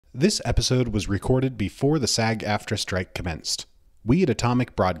This episode was recorded before the SAG-AFTRA strike commenced. We at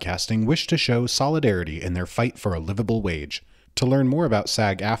Atomic Broadcasting wish to show solidarity in their fight for a livable wage. To learn more about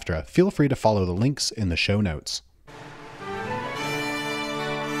SAG-AFTRA, feel free to follow the links in the show notes.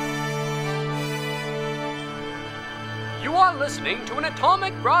 You are listening to an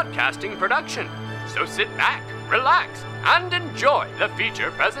Atomic Broadcasting production, so sit back, relax, and enjoy the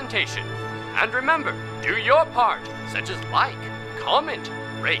feature presentation. And remember, do your part, such as like, comment,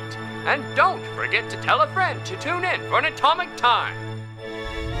 rate, and don't forget to tell a friend to tune in for an Atomic Time.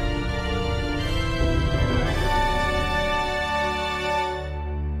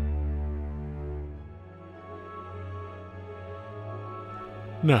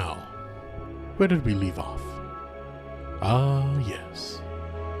 Now, where did we leave off? Ah, yes.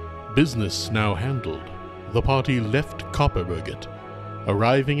 Business now handled, the party left Copperberget,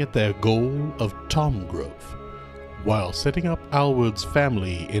 arriving at their goal of Tomgrove, while setting up Alward's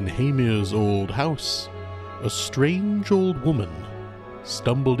family in Hamir's old house. A strange old woman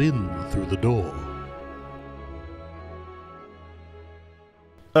stumbled in through the door.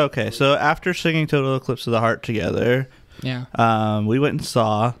 Okay, so after singing Total Eclipse of the Heart together, we went and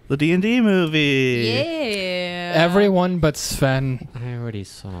saw the D&D movie. Yeah. Everyone but Sven. I already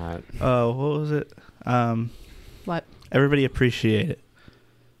saw it. Oh, what was it? What? Everybody Appreciate It.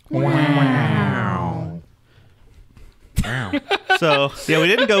 Wow. So, yeah, we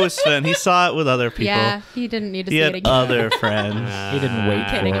didn't go with Sven. He saw it with other people. Yeah, he didn't need to He see it had again. other friends. He didn't wait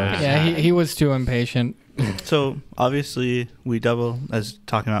for Kidding. it. Yeah, he was too impatient. So, obviously, we double as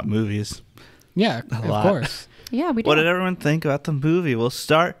talking about movies. Yeah, A of lot. course. Yeah, we did. What did everyone think about the movie? We'll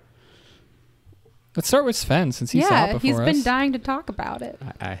start. Let's start with Sven since he saw it Yeah, before he's been us. dying to talk about it.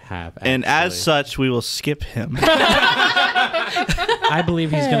 I have. And as actually. such, we will skip him. I believe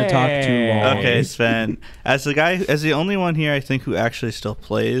he's going to talk too long. Okay, Sven. As the only one here, I think, who actually still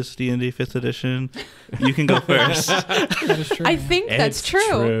plays D&D 5th edition, you can go first. That is true. I think that's It's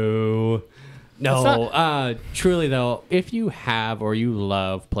true. No, truly though, if you have or you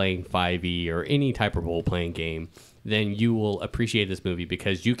love playing 5e or any type of role-playing game, then you will appreciate this movie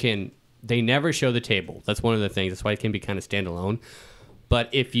because they never show the table. That's one of the things. That's why it can be kind of standalone. But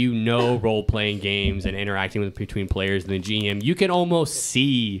if you know role-playing games and interacting between players and the GM, you can almost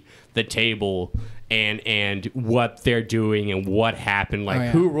see the table and what they're doing and what happened, like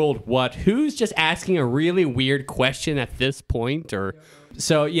who rolled what, who's just asking a really weird question at this point.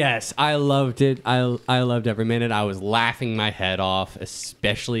 So yes, I loved it. I loved every minute. I was laughing my head off,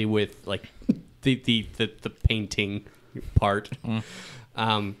 especially with like the painting part.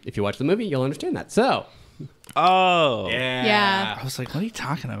 If you watch the movie, you'll understand that. So, Yeah, I was like, what are you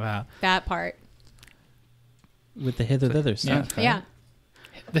talking about? that part. With the hither-thither stuff. right? Yeah.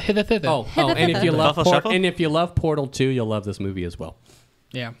 The hither. Oh, and if you love Buffalo Shuffle? Portal 2, you'll love this movie as well.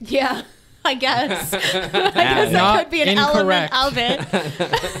 Yeah. Yeah, I guess. I guess that Not could be an incorrect. element of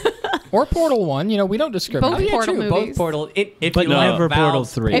it. Or Portal 1. We don't discriminate. Both Portal true. movies. Both Portal. If But you love never Valve's Portal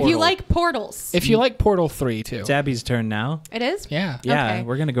 3. If you like portals. If you like Portal 3, too. It's Abby's turn now. It is? Yeah. Yeah, Okay.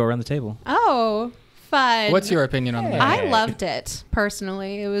 we're going to go around the table. Oh, fun. What's your opinion on the movie? I loved it,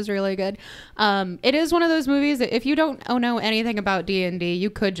 personally. It was really good. It is one of those movies that if you don't know anything about D&D, you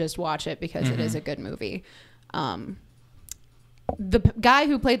could just watch it because it is a good movie. The guy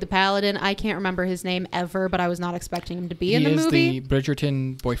who played the paladin, I can't remember his name ever, but I was not expecting him to be in the movie. He is the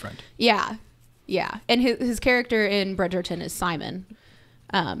Bridgerton boyfriend. Yeah. And his character in Bridgerton is Simon,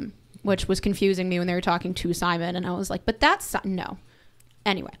 which was confusing me when they were talking to Simon, and I was like, but that's... No.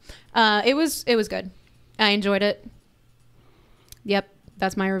 Anyway, it was good. I enjoyed it. Yep,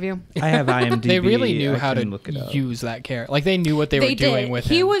 that's my review. I have IMDb. They really knew I how can to look it up. use that character. Like, they knew what they were doing with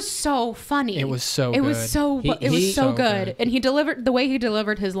him. He was so funny. It was so It good. was so He- so so good. good. And he delivered the way he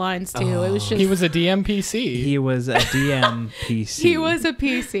delivered his lines too. It was just He was a DMPC. He was a DMPC. he was a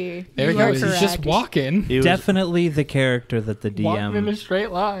PC. There he You are goes. He's just correct. walking. He was- definitely the character that the Walking in a DM...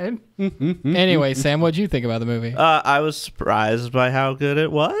 straight line. Anyway, Sam, what'd you think about the movie? I was surprised by how good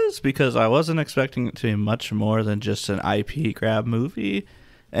it was because I wasn't expecting it to be much more than just an IP grab movie,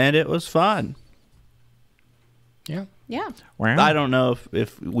 and it was fun. Yeah. Yeah. I don't know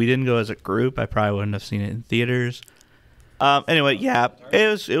if we didn't go as a group, I probably wouldn't have seen it in theaters. Anyway, yeah,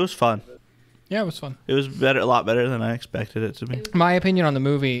 it was fun. Yeah, it was fun. It was a lot better than I expected it to be. My opinion on the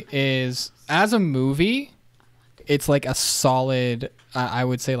movie is, as a movie, it's like a solid, I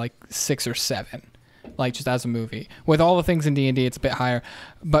would say like 6 or 7. Like, just as a movie. With all the things in D&D, it's a bit higher.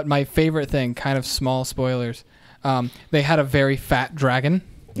 But my favorite thing, kind of small spoilers, they had a very fat dragon.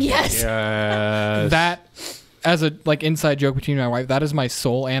 Yes. That, as a like inside joke between my wife, that is my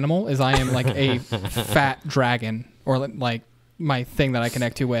soul animal, is I am like a fat dragon. Or like my thing that I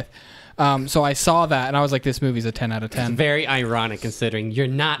connect to with. So I saw that and I was like, this movie's a 10 out of 10. Very ironic considering you're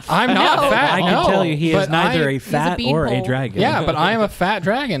not fat. I'm not fat. I can tell you he is but neither a a fat or a beanpole. dragon. Yeah, but I am a fat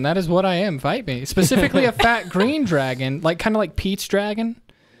dragon. That is what I am. Fight me. Specifically a fat green dragon, like kind of like Pete's dragon.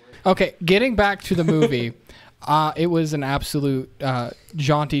 Okay, getting back to the movie, it was an absolute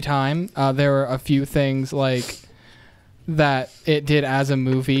jaunty time. There were a few things like that it did as a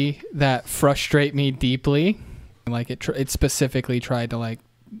movie that frustrate me deeply. Like it specifically tried to like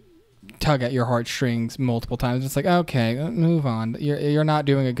tug at your heartstrings multiple times. It's like, okay, move on. You're not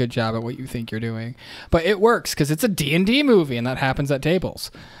doing a good job at what you think you're doing, but it works because it's a D&D movie, and that happens at tables.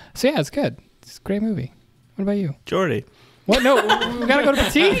 So yeah, it's good. It's a great movie. What about you, Jordy? What? No, we gotta go to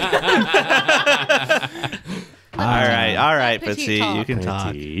Petit. All right, Petit Petit, talk. you can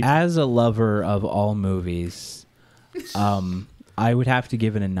talk. As a lover of all movies, I would have to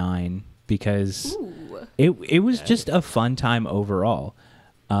give it a 9 because it was just a fun time overall.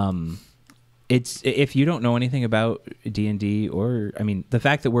 It's if you don't know anything about D&D, or I mean the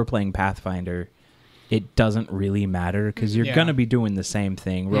fact that we're playing Pathfinder, it doesn't really matter because you're gonna be doing the same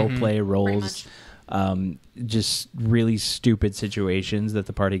thing: role play, rolls, just really stupid situations that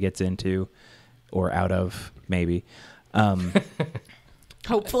the party gets into or out of, maybe.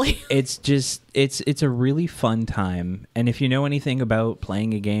 Hopefully. It's just it's a really fun time, and if you know anything about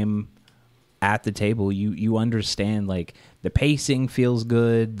playing a game at the table, you understand like the pacing feels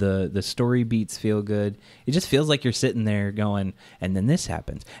good, the story beats feel good. It just feels like you're sitting there going, and then this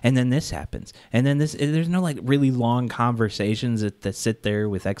happens, and then this happens, and then this. There's no like really long conversations that sit there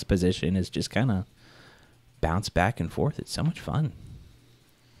with exposition. It's just kind of bounce back and forth. It's so much fun,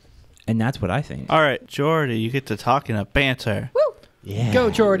 and that's what I think. All right, Jordy, you get to talking a banter. Woo! Yeah, Go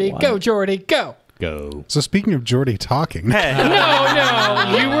Jordy, go Jordy, go. Go. So speaking of Jordy talking, Hey,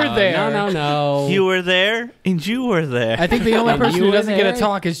 No, you were there. No. you were there, and you were there. I think the only person you who were doesn't get there? to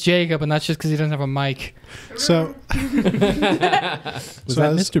talk is Jacob, and that's just because he doesn't have a mic. so, that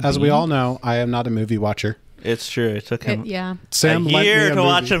Mr. as we Bean? all know, I am not a movie watcher. It's true. It took him Yeah. Sam a lent me year a to movie.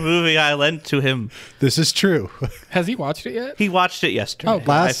 watch a movie I lent to him. This is true. Has he watched it yet? He watched it yesterday. Oh,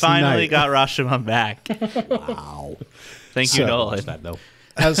 last I finally night. got Rashomon back. Wow. Thank you, So- Nolan. That though.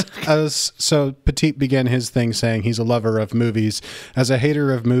 So Petit began his thing saying he's a lover of movies. As a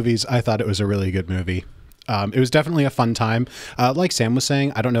hater of movies, I thought it was a really good movie. It was definitely a fun time. Like Sam was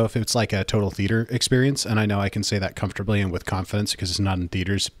saying, I don't know if it's like a total theater experience, and I know I can say that comfortably and with confidence because it's not in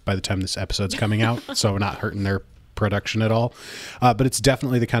theaters by the time this episode's coming out, so we're not hurting their production at all. But it's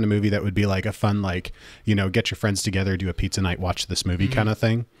definitely the kind of movie that would be like a fun, like, you know, get your friends together, do a pizza night, watch this movie kind of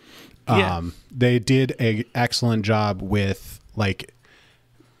thing. Yeah. They did an excellent job with like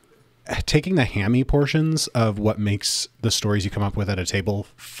taking the hammy portions of what makes the stories you come up with at a table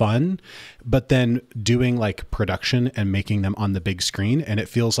fun, but then doing like production and making them on the big screen. And it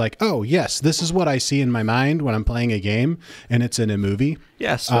feels like, oh yes, this is what I see in my mind when I'm playing a game and it's in a movie.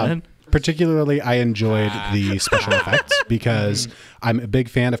 Yes, man. Particularly, I enjoyed the special effects because I'm a big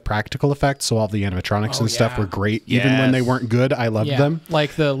fan of practical effects. So all the animatronics and stuff yeah. were great. Even when they Yes. weren't good, I loved them.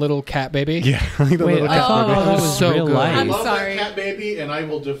 Like the little cat baby. Yeah. Like the Wait, little I cat thought baby. that was So real good. life. I'm sorry. cat baby, and I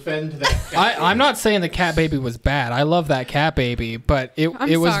will defend that cat I'm not saying the cat baby was bad. I love that cat baby, but it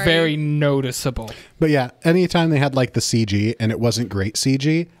I'm was sorry. very noticeable. But yeah, anytime they had like the CG and it wasn't great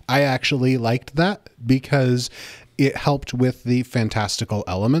CG, I actually liked that because it helped with the fantastical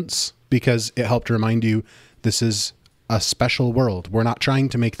elements, because it helped remind you this is a special world. We're not trying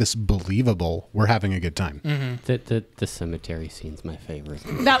to make this believable. We're having a good time. The cemetery scene's my favorite.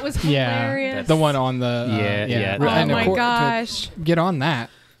 That was Yeah, hilarious. the one on the Yeah. Oh And my to gosh. get on that.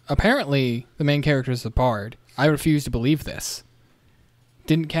 Apparently, the main character is a bard. I refuse to believe this.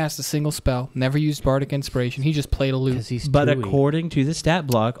 Didn't cast a single spell. Never used bardic inspiration. He just played a lute. Because he's But Chewy. according to the stat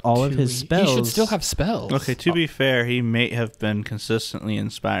block, all of his spells. He should still have spells. Okay, to be fair, he may have been consistently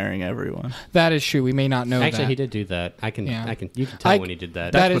inspiring everyone. That is true. We may not know Actually, that. he did do that. You can tell I- when he did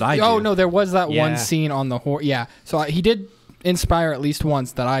that. That is, what I oh do. no, there was that one Yeah. scene on the horse. Yeah, so he did inspire at least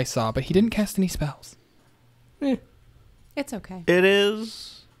once that I saw, but he didn't cast any spells. It's okay. It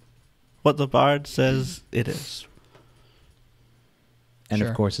is what the bard says it is. And Sure.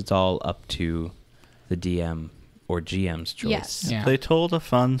 of course, it's all up to the DM or GM's choice. Yes. Yeah, They told a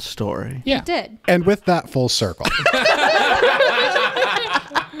fun story. yeah. It did. And with that full circle,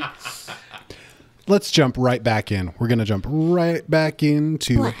 let's jump right back in. We're going to jump right back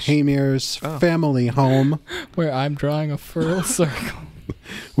into Hamir's family home, Where I'm drawing a full circle.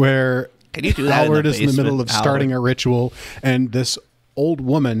 where Can you do that Howard in the is in the middle basement, of starting Howard? a ritual, and this old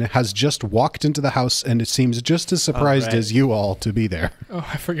woman has just walked into the house and it seems just as surprised right. as you all to be there. Oh,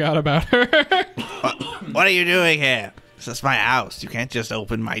 I forgot about her. What are you doing here? This is my house. You can't just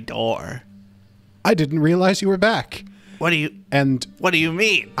open my door. I didn't realize you were back. What do you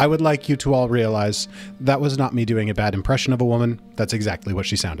mean? I would like you to all realize that was not me doing a bad impression of a woman. That's exactly what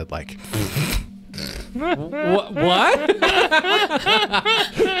she sounded like. What?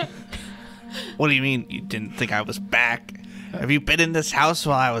 What do you mean you didn't think I was back? Have you been in this house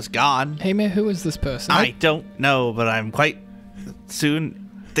while I was gone? Hey, man, who is this person? I don't know, but I'm quite soon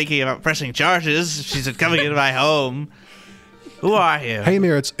thinking about pressing charges. She's coming into my home. Who are you? Hey,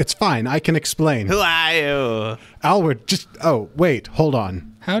 Mir, it's fine. I can explain. Who are you? Alward, wait, hold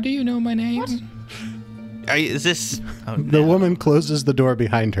on. How do you know my name? Is this... Oh, no. The woman closes the door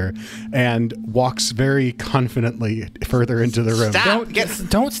behind her and walks very confidently further into the room. Stop!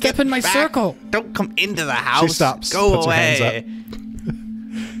 Don't step in my back. circle. Don't come into the house. She stops, Go puts away. her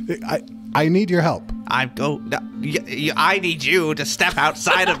hands up. I need your help. I need you to step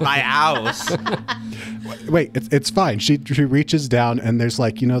outside of my house. Wait, it's fine. She reaches down and there's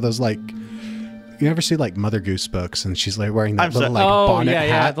those you ever see Mother Goose books and she's wearing that little bonnet hat?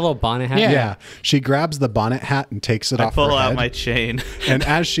 Yeah, the little bonnet hat. Yeah. She grabs the bonnet hat and takes it off her head. I pull out my chain. And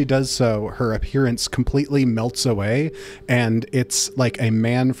as she does so, her appearance completely melts away and it's like a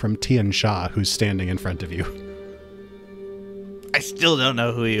man from Tian Sha who's standing in front of you. I still don't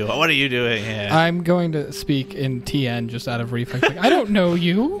know who you are. What are you doing here? I'm going to speak in TN just out of reflex. I don't know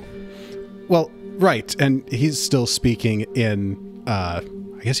you. Well, right. And he's still speaking in, I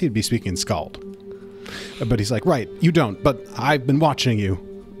guess he'd be speaking in Scald. But he's like, right, you don't, but I've been watching you.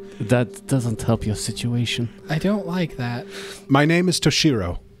 That doesn't help your situation. I don't like that. My name is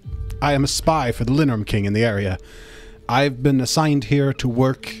Toshiro. I am a spy for the Linnerm King in the area. I've been assigned here to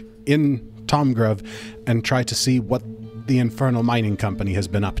work in Tomgrove and try to see what the Infernal Mining Company has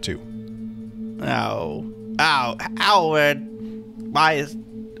been up to. Howard, why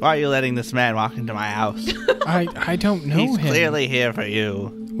are you letting this man walk into my house? I don't know He's him. clearly here for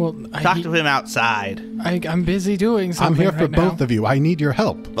you. Well, Talk to him outside. I'm busy doing I'm something here for right now. both of you. I need your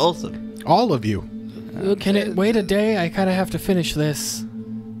help. Both of them. All of you. Can it wait a day? I kind of have to finish this.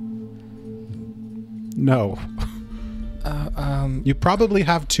 No. You probably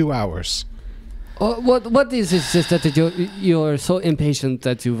have 2 hours. What is it just that you're so impatient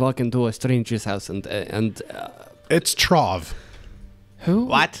that you walk into a stranger's house and It's Trov. Who?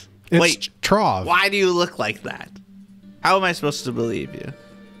 What? It's Wait, Trov. why do you look like that? How am I supposed to believe you?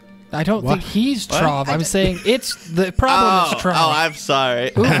 I don't What? think he's What? Trov. I'm saying it's the problem is Trov. Oh, I'm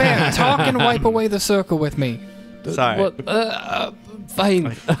sorry. Uber, talk and wipe away the circle with me. Sorry. fine.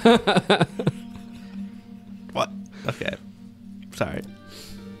 What? Okay. Sorry.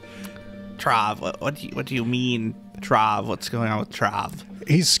 Trav, what do you mean, Trav? What's going on with Trav?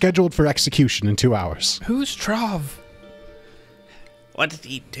 He's scheduled for execution in 2 hours. Who's Trov? What did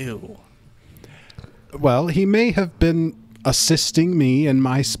he do? Well, he may have been assisting me in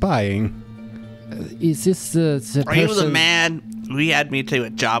my spying. Is this the Are you the man we had me do a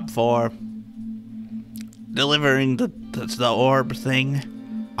job for? Delivering the orb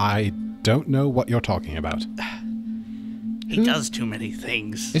thing? I don't know what you're talking about. He does too many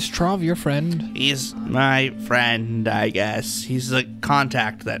things. Is Trov your friend? He's my friend, I guess. He's the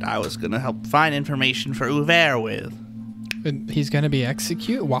contact that I was going to help find information for Uver with. And he's gonna be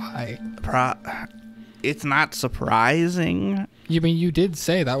executed? Why? It's not surprising. You mean you did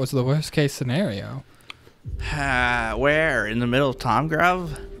say that was the worst case scenario? Where? In the middle of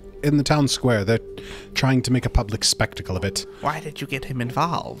Tomgrove? In the town square, they're trying to make a public spectacle of it. Why did you get him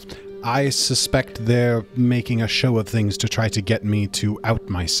involved? I suspect they're making a show of things to try to get me to out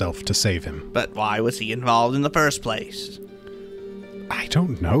myself to save him. But why was he involved in the first place? I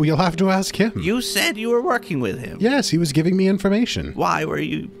don't know. You'll have to ask him. You said you were working with him. Yes, he was giving me information. Why were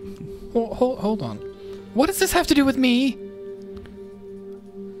you... Hold on. What does this have to do with me?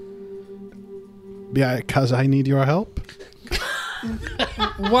 Yeah, because I need your help.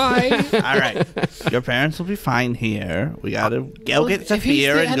 Why? All right. Your parents will be fine here. We gotta go get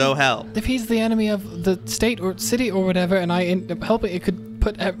Zephyr and go help. If he's the enemy of the state or city or whatever, and I end up helping, it could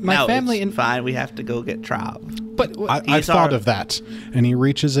put my family in. Fine. We have to go get Trav. But I've thought of that. And he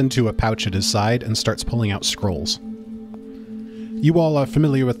reaches into a pouch at his side and starts pulling out scrolls. You all are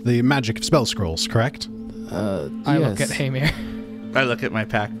familiar with the magic of spell scrolls, correct? I look at Hamir. I look at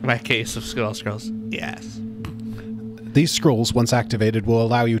my case of spell scrolls. Yes. These scrolls, once activated, will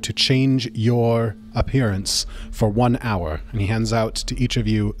allow you to change your appearance for 1 hour. And he hands out to each of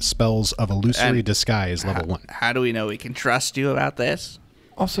you spells of illusory disguise, level 1. How do we know we can trust you about this?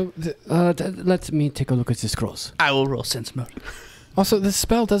 Also, let me take a look at the scrolls. I will roll sense motive. Also, this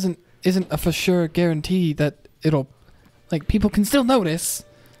spell isn't a for sure guarantee that it'll, people can still notice.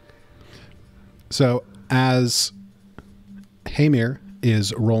 So, as Hamir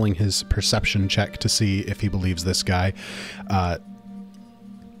is rolling his perception check to see if he believes this guy.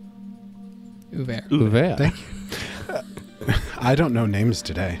 Uver. Thank you. I don't know names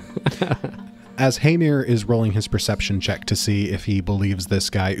today. As Hamir is rolling his perception check to see if he believes this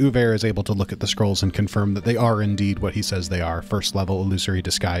guy, Uver is able to look at the scrolls and confirm that they are indeed what he says they are, first level illusory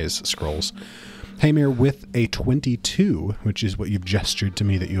disguise scrolls. Hamir, with a 22, which is what you've gestured to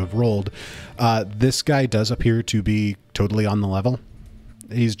me that you have rolled, this guy does appear to be totally on the level.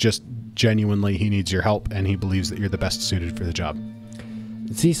 He's just genuinely, he needs your help, and he believes that you're the best suited for the job.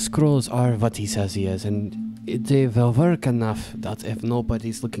 These scrolls are what he says he is, and they will work enough that if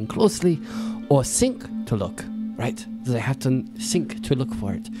nobody's looking closely or think to look, right? They have to think to look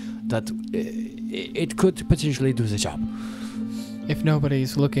for it, that it could potentially do the job. If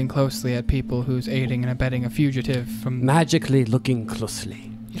nobody's looking closely at people who's aiding and abetting a fugitive from... Magically looking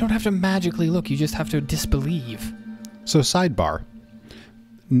closely. You don't have to magically look, you just have to disbelieve. So sidebar.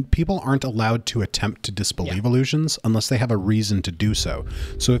 People aren't allowed to attempt to disbelieve illusions unless they have a reason to do so.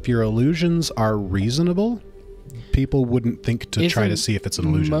 So if your illusions are reasonable, people wouldn't think to try to see if it's an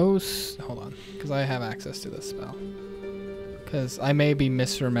illusion. Hold on, because I have access to this spell. Because I may be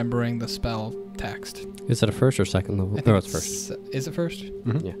misremembering the spell text. Is it a first or second level? I think No, it's first. Is it first?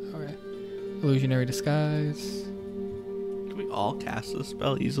 Mm-hmm. Yeah. Okay. Illusionary disguise. Can we all cast this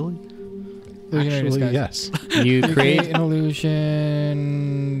spell easily? Illusionary Actually, disguise. yes. You Create create an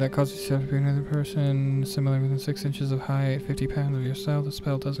illusion that causes yourself to be another person, similar within 6 inches of height, 50 pounds of yourself. The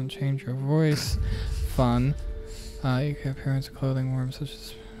spell doesn't change your voice. Fun. You can have appearance of clothing worn such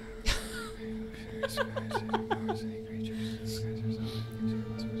as...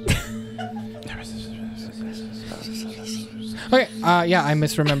 Okay, yeah, I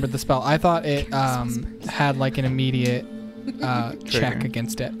misremembered the spell. I thought it had like an immediate check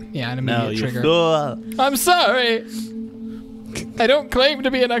against it. Yeah, an immediate trigger. Fool. I'm sorry. I don't claim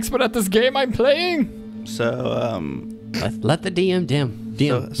to be an expert at this game I'm playing. So, Let the DM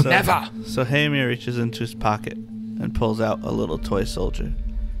DM. so Never. So Hamir reaches into his pocket and pulls out a little toy soldier,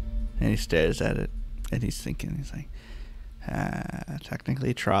 and he stares at it, and he's thinking, he's like,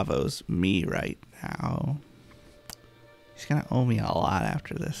 technically Travo's me right now. He's gonna owe me a lot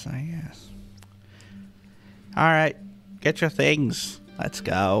after this, I guess. All right, get your things. Let's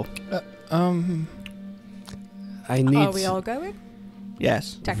go. I need. Are we all going?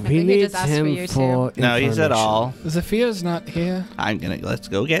 Yes. Technically, We he need just asked for him you for too. No, he said all. Zafia's not here. Let's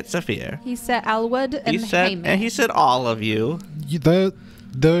go get Zafir. He said Alwood and He said all of you.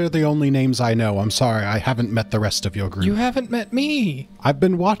 They're the only names I know. I'm sorry, I haven't met the rest of your group. You haven't met me. I've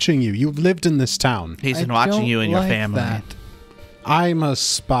been watching you. You've lived in this town. He's been I watching don't you and your like family. that. I'm a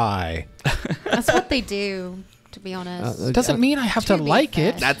spy. That's what they do, to be honest. Doesn't mean I have to To be like fair.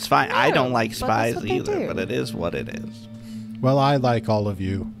 it. That's fine. I don't like but that's spies what they either, do. but it is what it is. Well, I like all of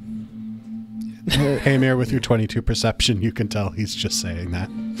you. Hamir, with your 22 perception, you can tell he's just saying that.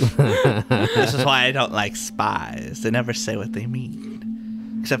 This is why I don't like spies. They never say what they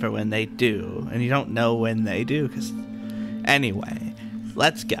mean. Except for when they do. And you don't know when they do. Cause anyway,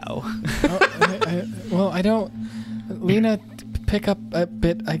 let's go. I don't. Lena, pick up a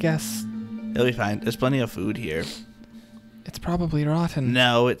bit, I guess. It'll be fine. There's plenty of food here. It's probably rotten.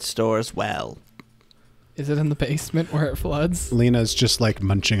 No, it stores well. Is it in the basement where it floods? Lena's just like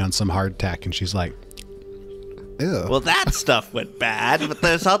munching on some hardtack, and she's like, ew. Well, that stuff went bad, but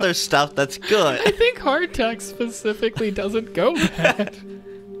there's other stuff that's good. I think hardtack specifically doesn't go bad.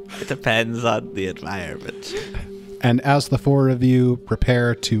 It depends on the environment. And as the four of you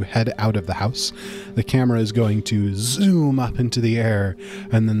prepare to head out of the house, the camera is going to zoom up into the air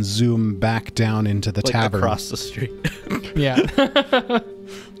and then zoom back down into the Like tavern. across the street. Yeah.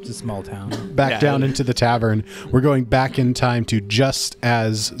 It's a small town. Back Yeah. down into the tavern. We're going back in time to just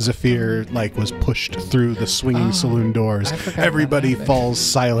as Zafir was pushed through the swinging saloon doors. I forgot that Everybody happened. falls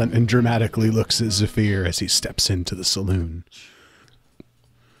silent and dramatically looks at Zafir as he steps into the saloon.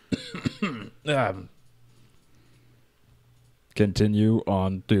 Continue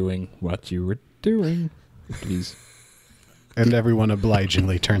on doing what you were doing, please. And everyone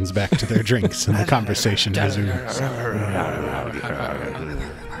obligingly turns back to their drinks and the conversation resumes.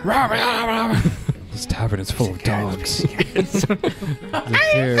 This tavern is full of dogs.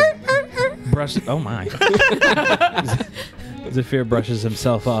 Oh my. Zafir brushes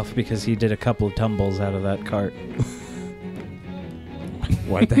himself off because he did a couple of tumbles out of that cart.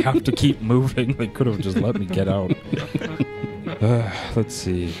 Why'd they have to keep moving? They could have just let me get out. Let's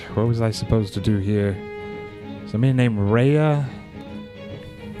see. What was I supposed to do here? Somebody named Rhea?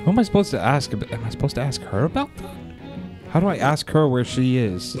 Who am I supposed to ask about? Am I supposed to ask her about that? How do I ask her where she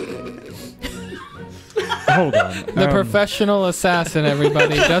is? Hold on. The professional assassin,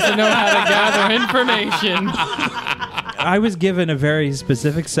 everybody, doesn't know how to gather information. I was given a very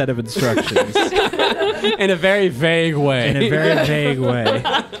specific set of instructions. In a very vague way. In a very vague way.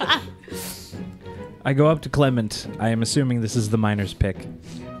 I go up to Clement. I am assuming this is the miner's pick.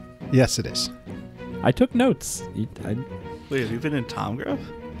 Yes, it is. I took notes. Wait, have you been in Tom Grove?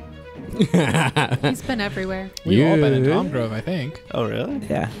 He's been everywhere. We've all been in Tom Grove, I think. Oh, really?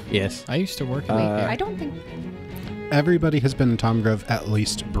 Yeah. Yes. I used to work in I don't think. Everybody has been in Tom Grove at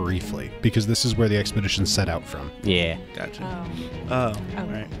least briefly, because this is where the expedition set out from. Yeah. Gotcha. Oh. All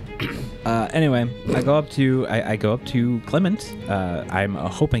right. Anyway, I go up to Clement. I'm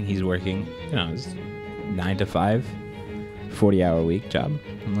hoping he's working. It's 9 to 5, 40-hour week job,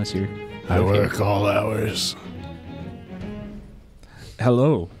 unless you're. I work all hours.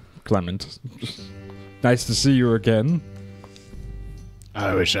 Hello, Clement. Nice to see you again.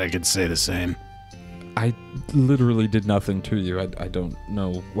 I wish I could say the same. I literally did nothing to you. I don't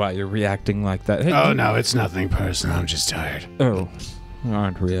know why you're reacting like that. Hey, Oh, no, it's nothing personal. I'm just tired. Oh,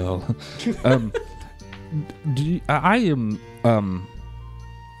 aren't real. I am.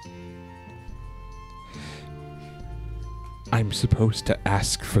 I'm supposed to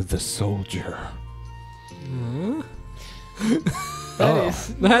ask for the soldier. That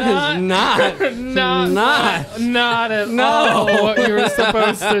is not at all what you were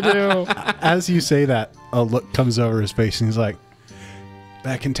supposed to do. As you say that, a look comes over his face and he's like,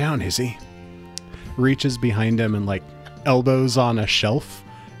 back in town, is he? Reaches behind him and like elbows on a shelf.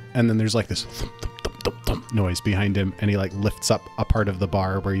 And then there's like this thump, thump, thump, thump, thump noise behind him. And he like lifts up a part of the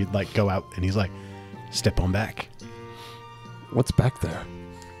bar where you'd like go out. And he's like, step on back. What's back there?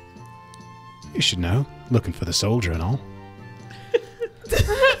 You should know. Looking for the soldier and all.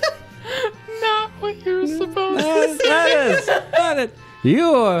 Not what you were supposed to say. That is.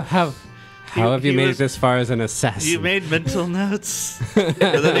 You have. How have you he made was- it this far as an assassin? You made mental notes, and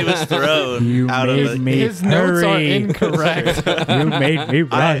then he was thrown You out of made it. me His notes are hurry. incorrect. You made me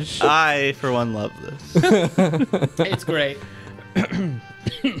rush. I, for one, love this. It's great.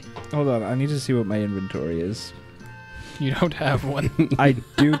 Hold on, I need to see what my inventory is. You don't have one. I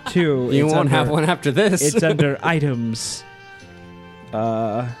do too. You It's won't have under- one after this. It's under items.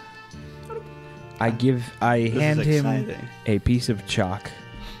 I hand is him exciting. a piece of chalk.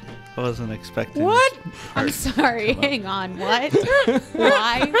 I wasn't expecting. What? I'm sorry. Hang on. What?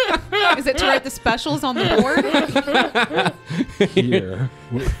 Why? Is it to write the specials on the board? Here,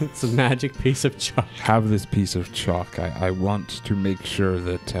 It's a magic piece of chalk. have this piece of chalk. I want to make sure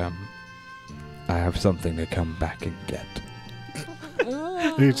that I have something to come back and get.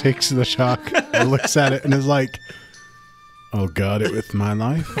 He takes the chalk and looks at it and is like, I'll guard it with my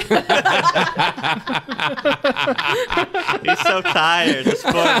life. He's so tired. This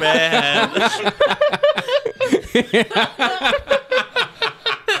poor man.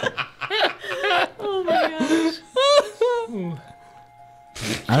 Oh my gosh.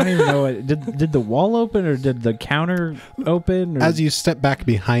 I don't even know what did the wall open or did the counter open? Or? As you step back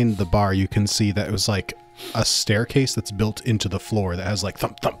behind the bar, you can see that it was like a staircase that's built into the floor that has like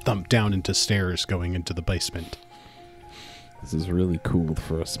thump, thump, thump down into stairs going into the basement. This is really cool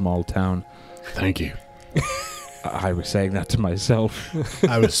for a small town. Thank you. I was saying that to myself.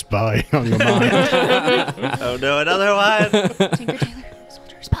 I was spying on your mind. Oh no, another one. Tinker Tailor,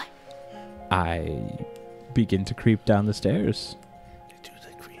 soldier spy. I begin to creep down the stairs.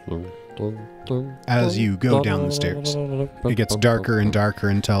 As you go down the stairs, it gets darker and darker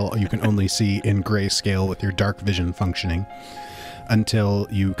until you can only see in grayscale with your dark vision functioning, until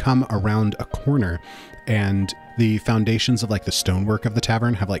you come around a corner and the foundations of like the stonework of the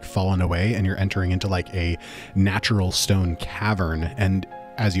tavern have like fallen away and you're entering into like a natural stone cavern. And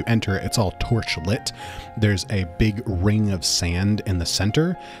as you enter, it's all torch lit. There's a big ring of sand in the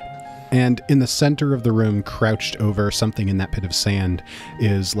center. And in the center of the room, crouched over something in that pit of sand,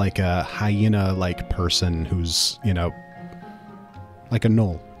 is like a hyena-like person who's, you know, like a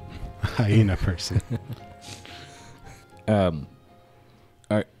gnoll. A hyena person. Are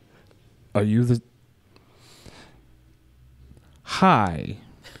you the... Hi.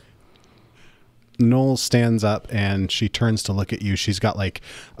 Noel stands up and she turns to look at you. She's got like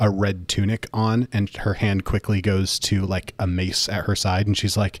a red tunic on and her hand quickly goes to like a mace at her side and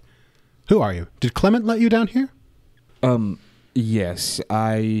she's like, who are you? Did Clement let you down here? Yes,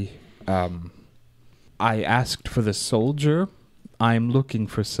 I asked for the soldier. I'm looking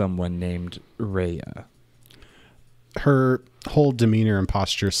for someone named Rhea. Her whole demeanor and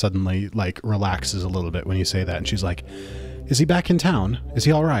posture suddenly like relaxes a little bit when you say that. And she's like, is he back in town? Is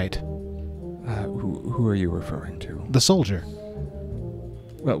he all right? Who are you referring to? The soldier.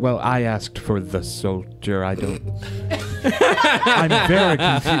 Well, I asked for the soldier. I don't... I'm very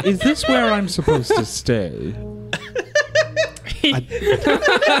confused. Is this where I'm supposed to stay?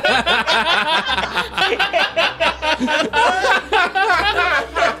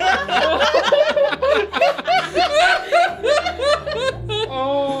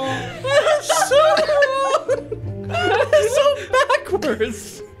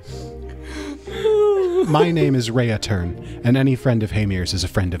 Backwards. My name is Rhea Turn, and any friend of Hamir's is a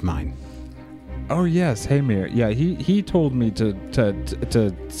friend of mine. Oh yes, Hamir. Yeah, he told me to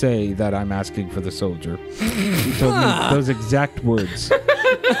say that I'm asking for the soldier. He told me those exact words.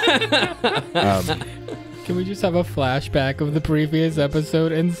 Can we just have a flashback of the previous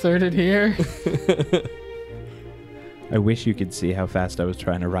episode inserted here? I wish you could see how fast I was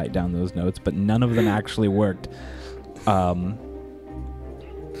trying to write down those notes, but none of them actually worked.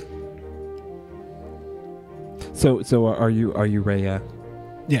 So are you Rhea?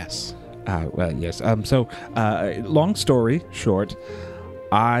 Yes. Well, yes. Long story short,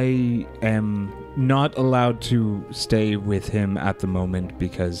 I am not allowed to stay with him at the moment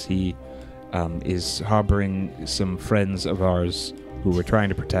because he is harboring some friends of ours who we're trying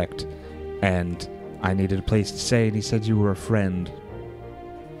to protect, and I needed a place to stay, and he said you were a friend.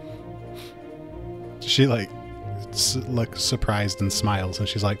 She looks surprised and smiles, and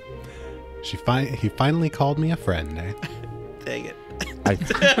she's like, he finally called me a friend, eh? Dang it.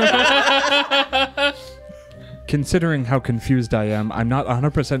 Considering how confused I am, I'm not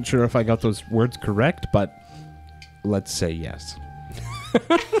 100% sure if I got those words correct, but let's say yes.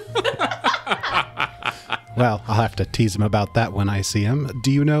 Well, I'll have to tease him about that when I see him. Do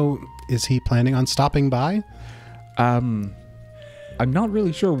you know, is he planning on stopping by? I'm not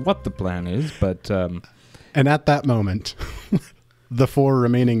really sure what the plan is, but... And at that moment, the 4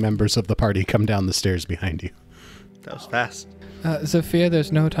 remaining members of the party come down the stairs behind you. That was fast. Zafir,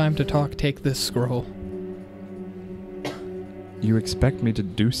 there's no time to talk. Take this scroll. You expect me to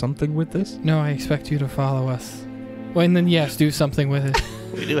do something with this? No, I expect you to follow us. Well, and then, yes, do something with it.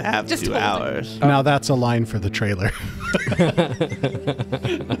 We do have Just 2 hold it. hours. Now that's a line for the trailer.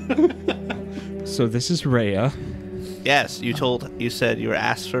 So this is Rhea. Yes, you said you were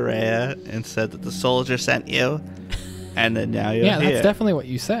asked for Rhea and said that the soldier sent you, and then now you're Yeah, here. that's definitely what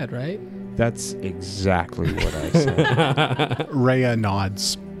you said, right? That's exactly what I said. Rhea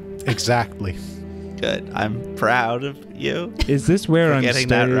nods. Exactly. Good. I'm proud of you. Is this where For I'm getting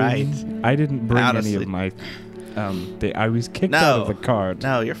staying? that right. I didn't bring Honestly. any of my... I was kicked out of the cart.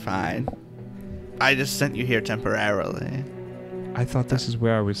 No, you're fine. I just sent you here temporarily. I thought this is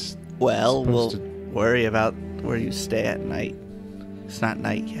where I was... Well, we'll supposed to- worry about where you stay at night. It's not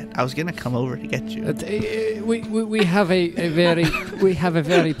night yet. I was gonna come over to get you. We have a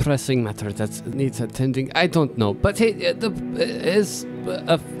very pressing matter that needs attending. I don't know, but his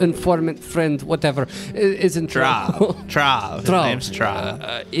informant friend, whatever, is in trouble. Trav. His name's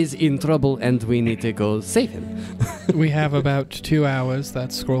Trav. Is in trouble, and we need to go save him. We have about 2 hours.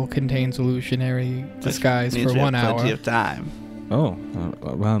 That scroll contains illusionary disguise Means for we 1 have hour. plenty of time. Oh,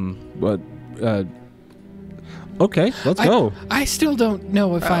 okay, let's go. I still don't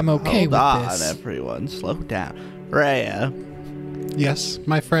know if I'm okay Hold with on, this. everyone. Slow down. Rhea, Yes,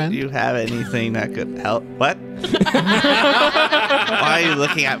 my do friend. you have anything that could help? What? Why are you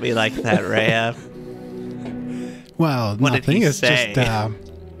looking at me like that, Rhea? Well, What did nothing. he It's say? just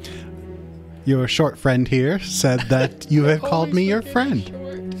your short friend here said that you have called me your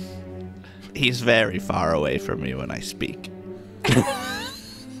friend. He's very far away from me when I speak.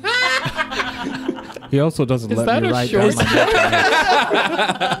 He also doesn't Is let that me a write short down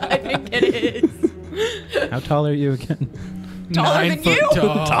my I think it is. How tall are you again? Taller 9 than foot you?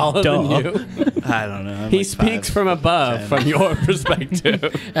 tall. Taller than you. I don't know. I'm He like speaks 5'10". from above, from your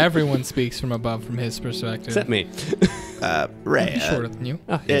perspective. Everyone speaks from above from his perspective. Except me. Rhea. He's shorter than you.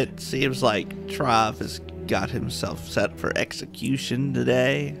 It seems like Trav has got himself set for execution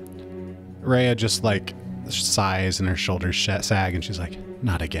today. Rhea just sighs and her shoulders sag, and she's like,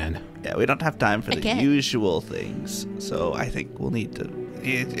 "Not again." Yeah, we don't have time for Again. the usual things, so I think we'll need to.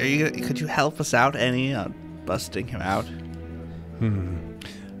 Could you help us out any on busting him out?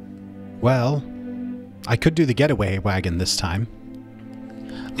 Well, I could do the getaway wagon this time.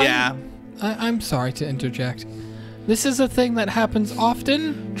 Yeah, I'm sorry to interject. This is a thing that happens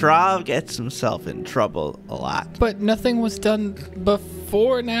often, Trav gets himself in trouble a lot. but nothing was done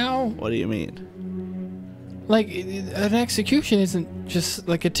before now. What do you mean? Like, an execution isn't just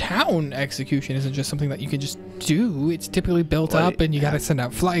like a town execution isn't just something that you can just do. It's typically built Well, up, and you got to send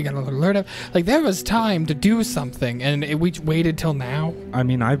out fly. You got to alert up. Like there was time to do something, and we waited till now. I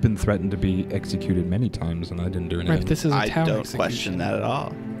mean, I've been threatened to be executed many times, and I didn't do anything. Right, but this is a I town don't execution. question that at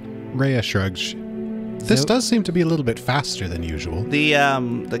all. Rhea shrugs. This does seem to be a little bit faster than usual.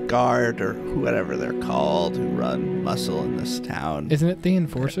 The guard or whatever they're called who run muscle in this town. Isn't it the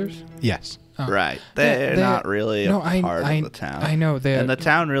enforcers? Yes. Oh. Right. They're not really a part of the town. I know. And the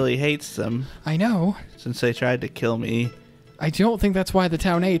town really hates them I know. since they tried to kill me. I don't think that's why the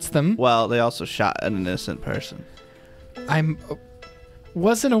town hates them. Well, they also shot an innocent person. I'm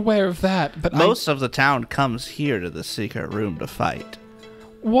wasn't aware of that, but Most of the town comes here to the secret room to fight.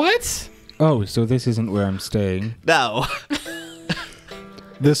 What? Oh, so this isn't where I'm staying. No.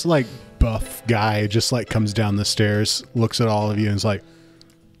 This like buff guy just like comes down the stairs, looks at all of you, and is like,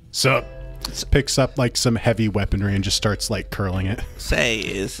 "Sup?" Picks up like some heavy weaponry and just starts like curling it. Say,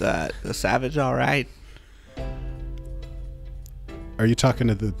 is the savage all right? Are you talking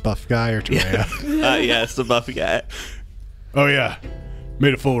to the buff guy or to Rhea? Yes, the buff guy. Oh yeah,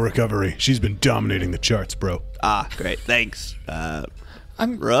 made a full recovery. She's been dominating the charts, bro. Ah, great. Thanks. I'm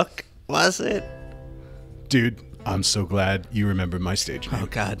Rook, was it? Dude, I'm so glad you remember my stage name. Oh,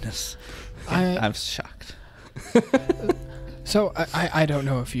 goodness. I- I'm shocked. So I don't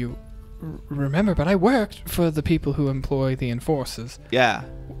know if you remember, but I worked for the people who employ the enforcers. Yeah.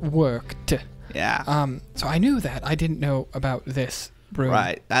 Worked. Yeah. So I knew that. I didn't know about this room.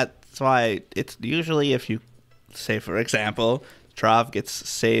 Right. That's why it's usually if you say, for example, Trav gets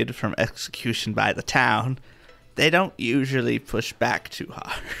saved from execution by the town, they don't usually push back too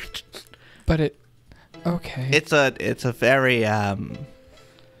hard. But okay. It's a very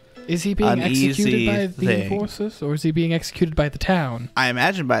Is he being executed uneasy by the thing. enforcers, or is he being executed by the town? I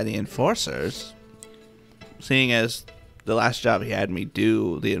imagine by the enforcers, seeing as the last job he had me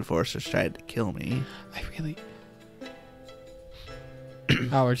do, the enforcers tried to kill me. I really.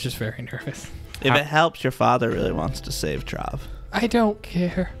 Howard's just very nervous. If it helps, your father really wants to save Trav. I don't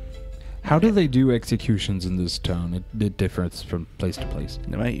care. How do they do executions in this town? It differs from place to place.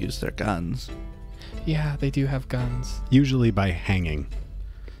 They might use their guns. Yeah, they do have guns. Usually by hanging.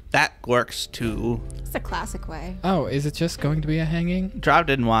 That works too. It's a classic way. Oh, is it just going to be a hanging? Trav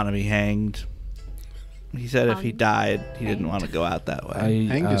didn't want to be hanged. He said if he died, he didn't want to go out that way.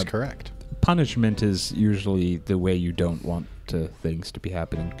 Hanged is correct. Punishment is usually the way you don't want things to be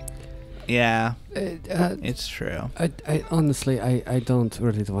happening. Yeah, it's true. I honestly, I don't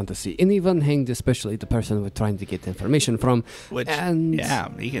really want to see anyone hanged, especially the person we're trying to get information from. Which, and yeah,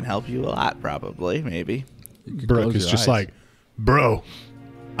 he can help you a lot, probably, maybe. Brooke close is your just eyes. like, bro,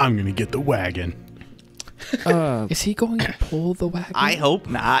 I'm gonna get the wagon. Is he going to pull the wagon? I hope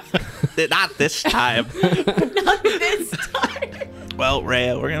not. Not this time. Not this time. Well,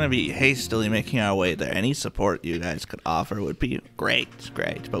 Rhea, we're going to be hastily making our way there. Any support you guys could offer would be great,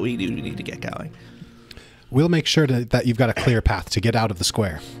 but we do need to get going. We'll make sure that you've got a clear path to get out of the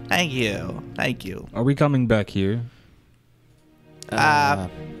square. Thank you. Are we coming back here? Yeah,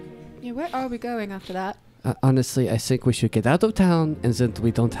 where are we going after that? honestly, I think we should get out of town, and then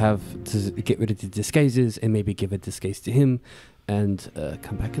we don't have to get rid of the disguises, and maybe give a disguise to him, and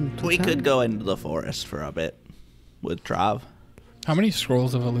come back into We town. could go into the forest for a bit with Trav. How many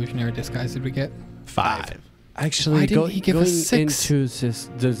scrolls of illusionary disguise did we get? 5. Actually, Why didn't he give going us 6? into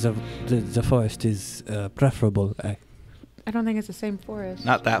the forest is preferable. I don't think it's the same forest.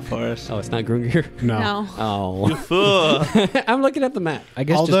 Not that forest. Oh, it's not Grungir? No. Oh. Fool. I'm looking at the map. I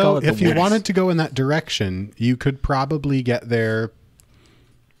guess just call Although, it the if you woods. wanted to go in that direction, you could probably get there.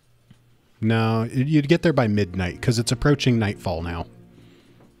 No, you'd get there by midnight because it's approaching nightfall now.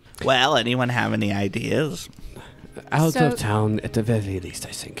 Well, anyone have any ideas? Out So- of town at the very least,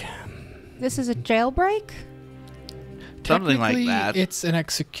 I think. This is a jailbreak? Something like Technically, that. It's an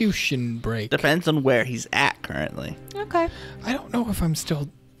execution break. Depends on where he's at currently. Okay. I don't know if I'm still,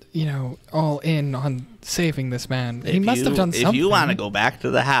 all in on saving this man. He must have done something. If you want to go back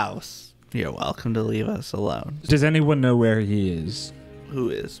to the house, you're welcome to leave us alone. Does anyone know where he is? Who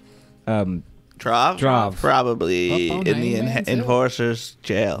is? Um, Trav? Trav. Probably Up on in the Hangman's Hill. enforcer's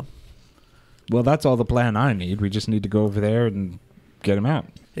jail. well, that's all the plan I need. We just need to go over there and get him out.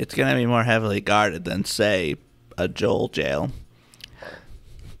 It's going to be more heavily guarded than, say, a Joel jail.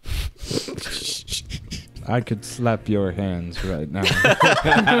 I could slap your hands right now.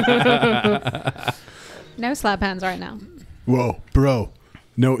 No slap hands right now. Whoa, bro.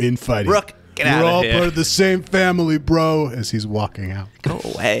 No infighting. Rook, get out We're of all here. part of the same family, bro, as he's walking out. Go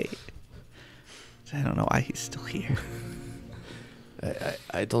away. I don't know why he's still here.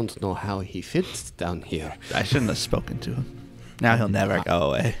 I don't know how he fits down here. I shouldn't have spoken to him. Now he'll never go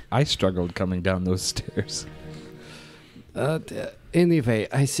away. I struggled coming down those stairs. Anyway,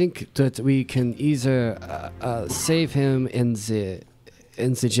 I think that we can either save him in the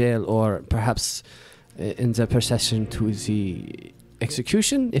jail, or perhaps in the procession to the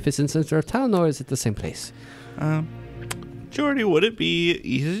execution, if it's in center of town, or is it the same place? Jordy, would it be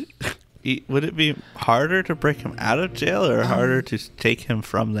easy? Would it be harder to break him out of jail, or harder to take him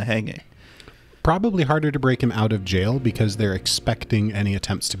from the hanging? Probably harder to break him out of jail because they're expecting any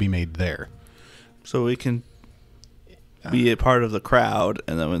attempts to be made there. So we can be a part of the crowd,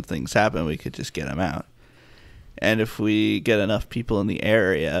 and then when things happen, we could just get him out. And if we get enough people in the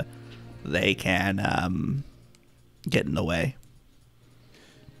area, they can get in the way.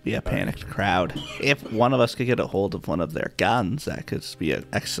 Be a panicked crowd. If one of us could get a hold of one of their guns, that could be an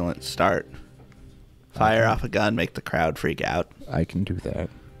excellent start. Fire off a gun, make the crowd freak out. I can do that.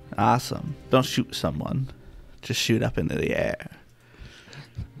 Awesome. Don't shoot someone. Just shoot up into the air.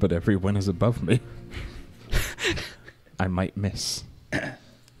 But everyone is above me. I might miss.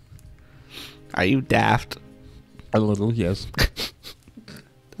 Are you daft? A little, yes.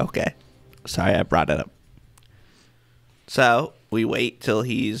 Okay. Sorry I brought it up. So, we wait till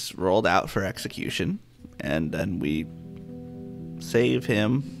he's rolled out for execution, and then we save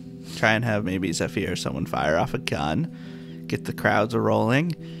him, try and have maybe Zephyr or someone fire off a gun, get the crowds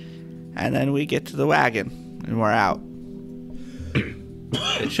rolling, and then we get to the wagon, and we're out.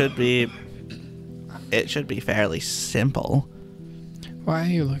 It should be fairly simple. Why are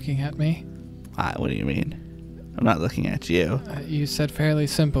you looking at me? What do you mean? I'm not looking at you. You said fairly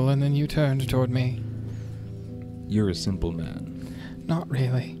simple, and then you turned toward me. You're a simple man. Not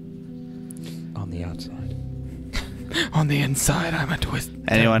really. On the outside. On the inside, I'm a twist.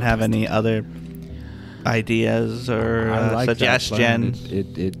 Anyone have any other ideas or I like suggestions?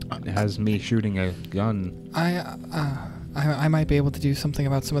 It has me shooting a gun. I might be able to do something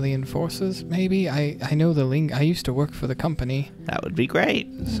about some of the enforcers, maybe. I know the link. I used to work for the company. That would be great.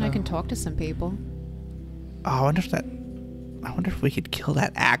 And I can talk to some people. Oh, I wonder if we could kill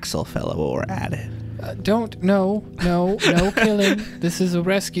that Axel fellow while we're at it. No killing. This is a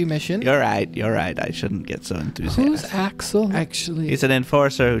rescue mission. You're right. I shouldn't get so enthusiastic. Who's Axel? Actually, He's an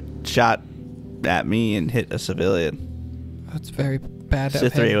enforcer who shot at me and hit a civilian. That's very bad of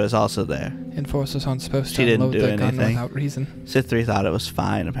Sithri him. was also there. Enforcers aren't supposed She to didn't unload do their gun anything. without reason. Sithri thought it was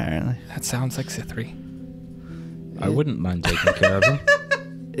fine, apparently. That sounds like Sithri. I wouldn't mind taking care of him.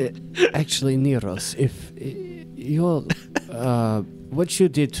 actually, Neros, if you're what you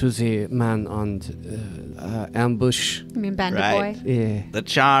did to the man on ambush, I mean, Bandit Right. Boy. yeah, The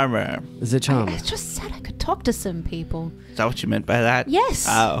Charmer. the charm. I just said I could talk to some people. Is that what you meant by that? Yes.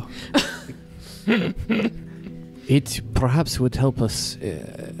 Oh. It perhaps would help us,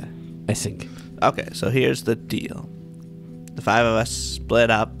 I think. Okay, so here's the deal. The five of us split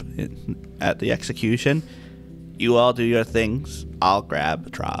up at the execution. You all do your things. I'll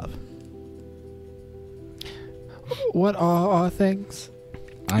grab Trav. What are our things?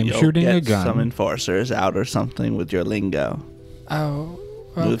 I'm You'll shooting get a gun. some enforcers out or something with your lingo. Oh,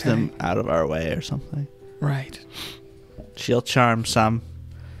 okay. Move them out of our way or something. Right. She'll charm some.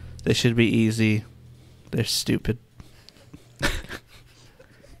 They should be easy. They're stupid.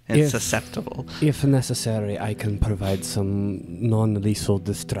 And If- susceptible. If necessary, I can provide some non-lethal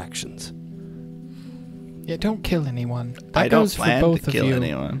distractions. Yeah, don't kill anyone. That I don't goes for plan both to of kill you.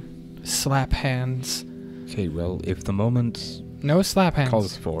 anyone. Slap hands. Okay, well, if the moment No slap hands.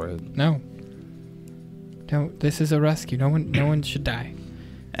 calls for it. No. Don't. This is a rescue. No one should die.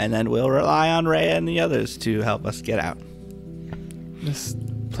 And then we'll rely on Rhea and the others to help us get out. This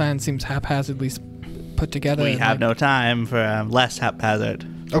plan seems haphazardly put together. We and, have like, no time for less haphazard.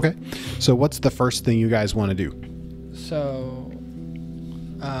 Okay. So what's the first thing you guys want to do? So,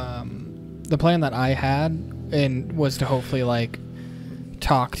 the plan that I had was to hopefully like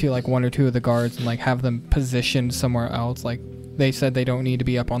talk to like one or two of the guards and like have them positioned somewhere else. Like they said they don't need to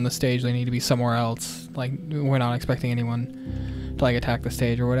be up on the stage; they need to be somewhere else. Like we're not expecting anyone to like attack the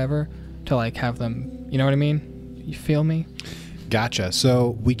stage or whatever. To like have them, you know what I mean? You feel me? Gotcha.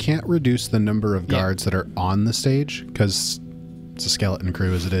 So we can't reduce the number of Yeah. guards that are on the stage because it's a skeleton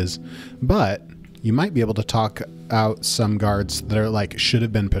crew as it is. But you might be able to talk out some guards that are like should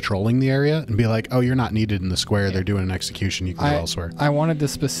have been patrolling the area and be like, oh, you're not needed in the square. Yeah. They're doing an execution. You can go elsewhere. I wanted to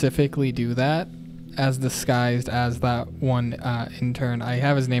specifically do that as disguised as that one intern. I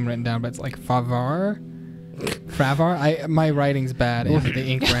have his name written down, but it's like Fravar. My writing's bad, and the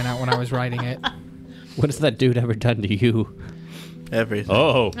ink ran out when I was writing it. What has that dude ever done to you? Everything.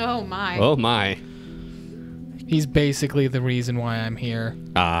 Oh. Oh my. Oh my. He's basically the reason why I'm here.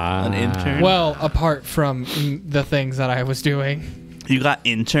 An intern? Well, apart from the things that I was doing. You got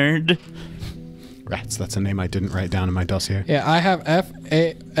interned? Rats, that's a name I didn't write down in my dossier. Yeah, I have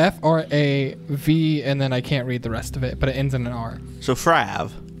F-R-A-V, and then I can't read the rest of it, but it ends in an R. So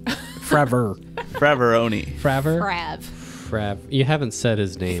Frav. Forever. Fraveroni. Fraver? Frav. You haven't said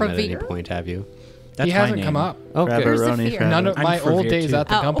his name at any Fravir? point, have you? That's He my hasn't name. come up. Okay. Where's the Fraveroni. fear? Fraver. None of I'm my old Fravir, days too. at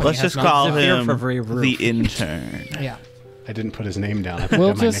the Oh. company. Let's has just not- call Zafir him Favre. the intern. Yeah. I didn't put his name down. I put We'll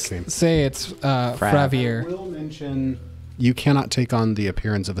down my just nickname. say it's I Fravier. will mention you cannot take on the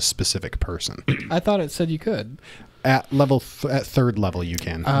appearance of a specific person. I thought it said you could. At at third level, you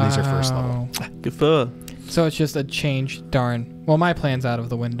can. And these are first level. Oh. Good for. So it's just a change. Darn. Well, my plan's out of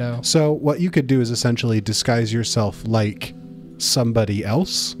the window. So what you could do is essentially disguise yourself like somebody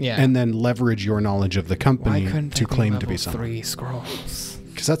else, Yeah. and then leverage your knowledge of the Why company couldn't to they be claim to level be someone. 3 scrolls?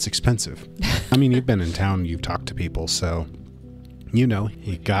 Because that's expensive. I mean, you've been in town, you've talked to people, so you know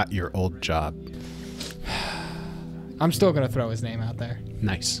you got your old job. I'm still gonna throw his name out there.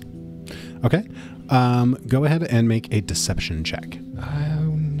 Nice. Okay. Go ahead and make a deception check.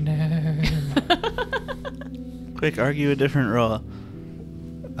 Oh no. Quick, argue a different role.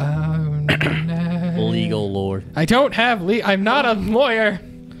 Oh no. Legal lore. I don't have I'm not a lawyer.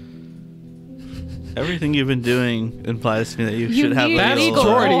 Everything you've been doing implies to me that you should have need That's legal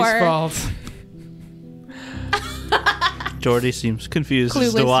legal. lore. Jordy's fault. Jordy seems confused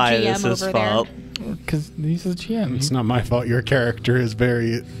as to Clueless why GM this is over there. fault. Because he's a GM. It's not my fault. Your character is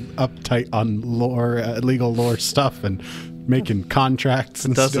very uptight on lore, legal lore stuff, and making contracts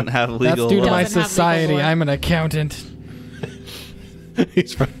and Doesn't stuff. have That's legal due to law. my Doesn't have legal society. lore. I'm an accountant.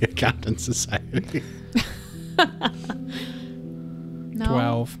 He's from the Accountant Society. No.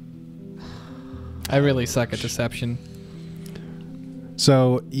 12. I really suck at deception.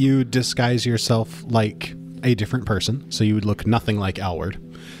 So you disguise yourself like a different person, so you would look nothing like Alward.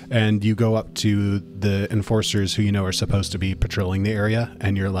 And you go up to the enforcers who you know are supposed to be patrolling the area,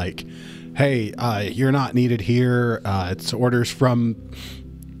 and you're like, hey, you're not needed here. It's orders from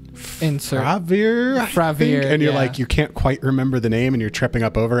Insert. Fravier, I Fravier, think. And you're yeah. like, you can't quite remember the name, and you're tripping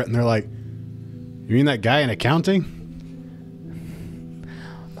up over it, and they're like, you mean that guy in accounting?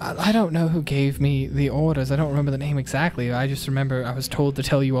 I don't know who gave me the orders. I don't remember the name exactly. I just remember I was told to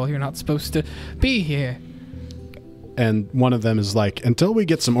tell you all you're not supposed to be here. And one of them is like, until we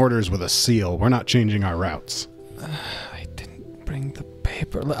get some orders with a seal, we're not changing our routes. I didn't bring the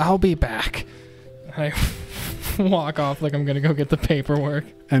paper. I'll be back. I walk off like I'm going to go get the paperwork.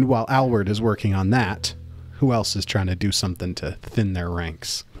 And while Alward is working on that, who else is trying to do something to thin their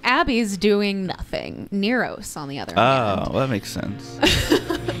ranks? Abby's doing nothing. Neros, on the other Oh, hand. well, that makes sense.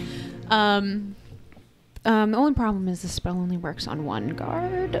 The only problem is the spell only works on one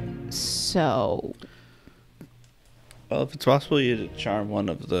guard. So Well, if it's possible you to charm one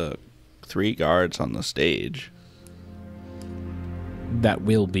of the 3 guards on the stage. That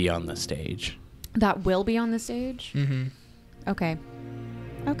will be on the stage. that will be on the stage? Mm-hmm. Okay.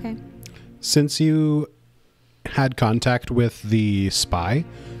 Okay. Since you had contact with the spy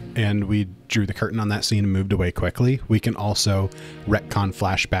and we drew the curtain on that scene and moved away quickly, we can also retcon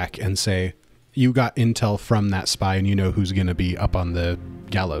flashback and say you got intel from that spy and you know who's going to be up on the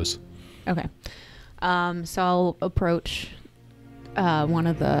gallows. Okay. So I'll approach one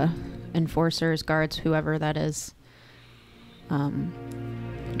of the enforcers, guards, whoever that is.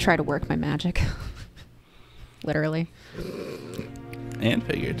 Try to work my magic. Literally. And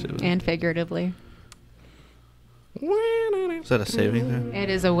figuratively. And figuratively. Is that a saving throw? It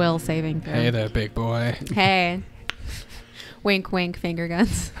is a will saving throw. Hey there, big boy. Hey. Wink, wink, finger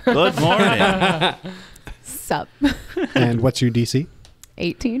guns. Good morning. Sup. And what's your DC?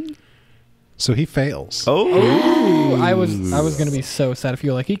 18. So he fails. Oh. I was gonna be so sad if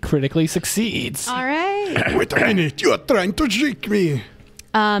you were like he critically succeeds. All right. Wait a minute, you are trying to trick me.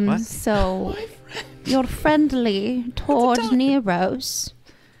 So you're friendly towards Neros.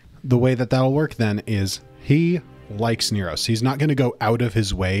 The way that that'll work then is he likes Neros. He's not going to go out of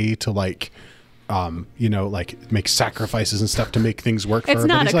his way to like make sacrifices and stuff to make things work for It's her.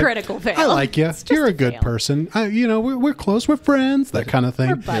 not but he's a like, critical fail. I like you. It's just You're a good fail. person. We're close. We're friends. That kind of thing.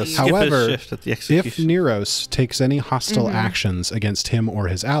 We're buddies. Skip his However, shift at the if execution. Neros takes any hostile actions against him or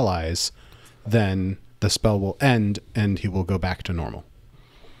his allies, then the spell will end and he will go back to normal.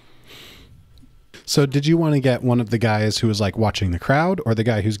 So did you want to get one of the guys who is like watching the crowd or the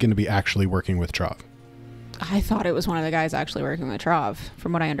guy who's going to be actually working with Trov? I thought it was one of the guys actually working with Trov,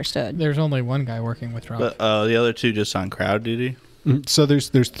 from what I understood. There's only one guy working with Rob. But the other 2 just on crowd duty. So there's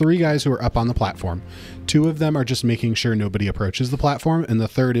 3 guys who are up on the platform. 2 of them are just making sure nobody approaches the platform, and the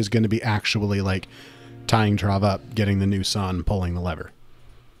third is going to be actually like tying Trav up, getting the noose on, pulling the lever.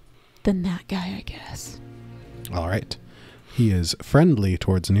 Then that guy, I guess. All right. He is friendly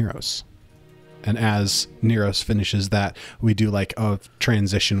towards Neros. And as Neros finishes that, we do like a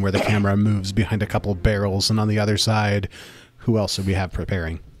transition where the camera moves behind a couple barrels, and on the other side, who else do we have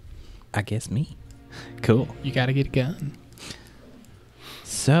preparing? I guess me. Cool. You gotta get a gun.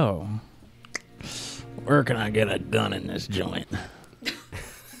 So, where can I get a gun in this joint?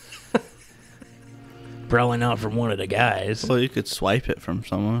 Probably not from one of the guys. Well, you could swipe it from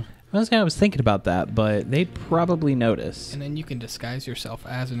someone. I was thinking about that, but they'd probably notice. And then you can disguise yourself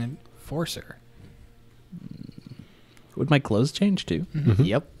as an enforcer. Would my clothes change too? Mhm.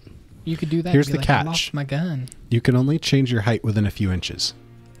 Yep. You could do that. Here's and be the like, I catch. lost my gun. You can only change your height within a few inches.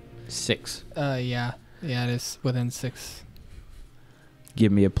 6. Yeah. Yeah, it is within 6.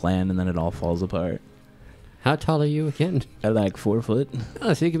 Give me a plan, and then it all falls apart. How tall are you again? At like 4 foot.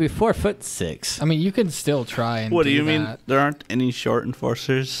 Oh, so you could be 4'6". I mean, you can still try and What do you mean? that. There aren't any short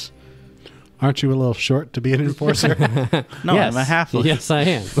enforcers? Aren't you a little short to be an enforcer? No, Yes. I'm a halfling. Yes, I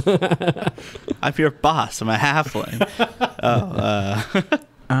am. I'm your boss. I'm a halfling.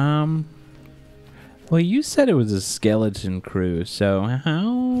 Well, you said it was a skeleton crew, so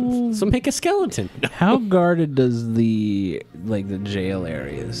how So make a skeleton. how guarded does the jail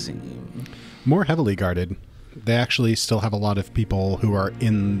area seem? More heavily guarded. They actually still have a lot of people who are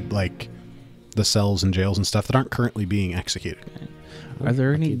in like the cells and jails and stuff that aren't currently being executed. Are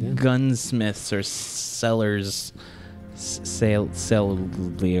there any then. gunsmiths or sellers, sale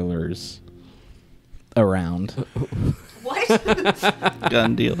dealers around?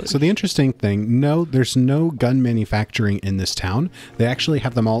 Gun dealer. So the interesting thing, no, there's no gun manufacturing in this town. They actually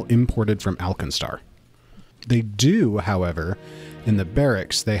have them all imported from Alkenstar. They do, however, in the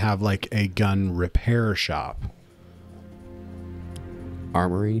barracks, they have like a gun repair shop.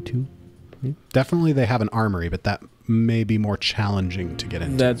 Armory too. Definitely they have an armory, but that may be more challenging to get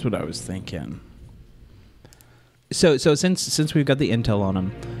into. That's what I was thinking. So since we've got the intel on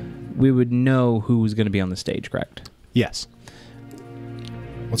them, we would know who's going to be on the stage, correct? Yes.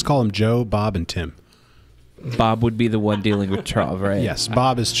 Let's call them Joe, Bob, and Tim. Bob would be the one dealing with Trav, right? Yes,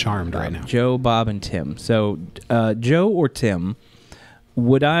 Bob is charmed right now. Joe, Bob, and Tim. So, Joe or Tim,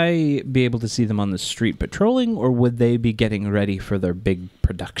 would I be able to see them on the street patrolling, or would they be getting ready for their big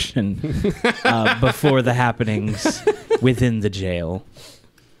production before the happenings within the jail?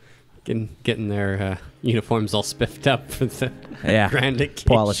 Getting their uniforms all spiffed up for the Yeah, grand occasion.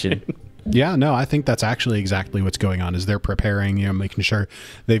 polishing. Yeah, no, I think that's actually exactly what's going on. Is they're preparing, making sure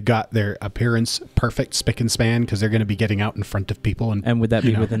they've got their appearance perfect, spick and span, because they're going to be getting out in front of people. And And would that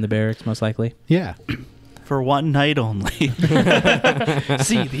be within the barracks, most likely? yeah, For one night only.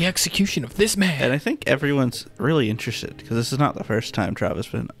 See the execution of this man. And I think everyone's really interested because this is not the first time Travis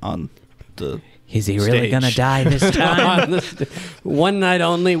been on the Is he really stage. going to die this time? One night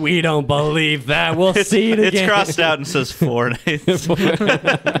only. We don't believe that. We'll see it again. It's crossed out and says 4 nights.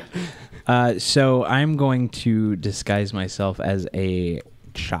 So I'm going to disguise myself as a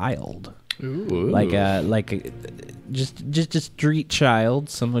child. Ooh. Like a just a street child,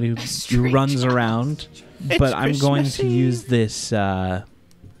 somebody who runs around. But I'm going to use this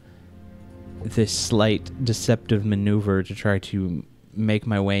this slight deceptive maneuver to try to make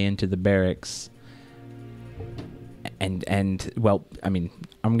my way into the barracks. And well, I mean,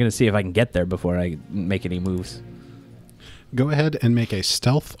 I'm going to see if I can get there before I make any moves. go ahead and make a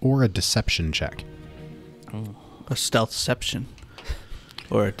stealth or a deception check. A stealthception.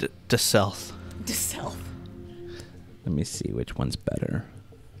 Or a de-stealth. To self. Let me see which one's better.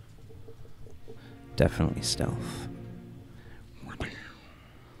 Definitely stealth.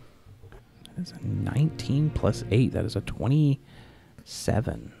 That is a 19 plus 8. That is a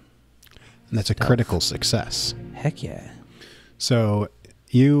 27. And that's a critical success. Heck yeah. So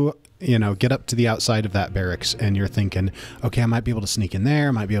you get up to the outside of that barracks and you're thinking, okay, I might be able to sneak in there.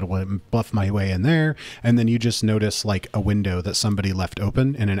 I might be able to bluff my way in there. And then you just notice like a window that somebody left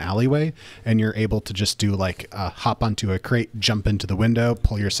open in an alleyway. And you're able to just do like a hop onto a crate, jump into the window,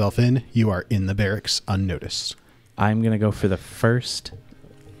 pull yourself in. You are in the barracks unnoticed. I'm going to go for the first.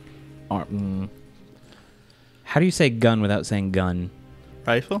 How do you say gun without saying gun?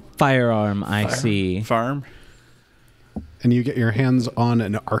 Rifle? Firearm, I see. Farm? And you get your hands on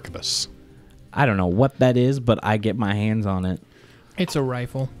an arquebus. I don't know what that is, but I get my hands on it. It's a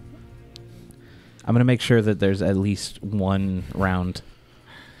rifle. I'm going to make sure that there's at least one round.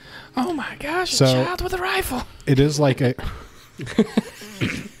 Oh my gosh, So- a child with a rifle. It is like a...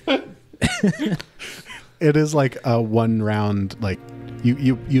 It is like a one round, like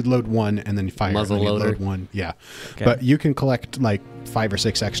You load one and then you fire. Muzzle and then you loader. load one. Yeah. Okay. But you can collect like 5 or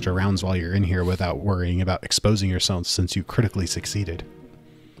 6 extra rounds while you're in here without worrying about exposing yourself since you critically succeeded.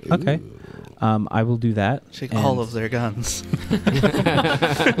 Okay. I will do that. Take and all of their guns. Light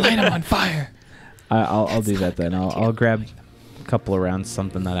them on fire. I'll do that then. I'll grab a couple of rounds,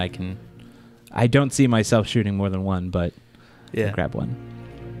 something that I can. I don't see myself shooting more than one, but Yeah. I'll grab one.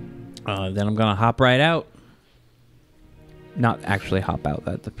 Then I'm gonna hop right out. Not actually hop out.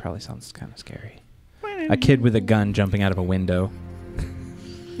 That probably sounds kind of scary. A kid with a gun jumping out of a window.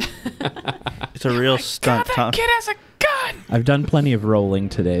 It's a real stunt, Tom. Kid has a gun. I've done plenty of rolling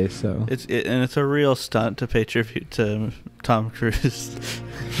today, so And it's a real stunt to pay tribute to Tom Cruise.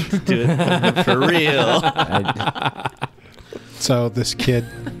 Do it for real. So this kid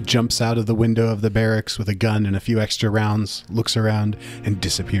jumps out of the window of the barracks with a gun and a few extra rounds, looks around, and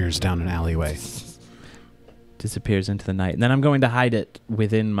disappears down an alleyway. disappears into the night. And then I'm going to hide it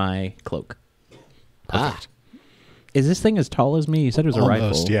within my cloak. Perfect. Is this thing as tall as me? You said it was a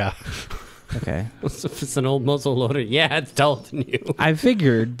Almost, rifle. yeah. Okay. If it's an old muzzle loader, yeah, it's taller than you. I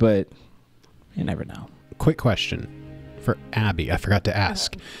figured, but you never know. Quick question for Abby. I forgot to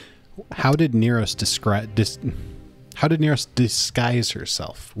ask. How did Neros disguise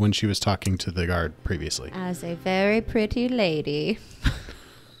herself when she was talking to the guard previously? As a very pretty lady.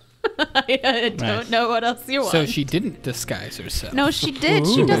 I don't know what else you want. So she didn't disguise herself. No, she did.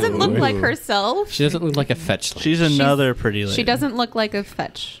 She doesn't look like herself. She doesn't look like a fetchling. She's another pretty lady. She doesn't look like a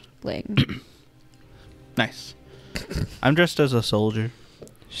fetchling. Nice. I'm dressed as a soldier.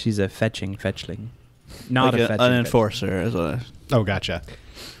 She's a fetchling. Not Like a fetching. an enforcer, as what I... Oh, gotcha.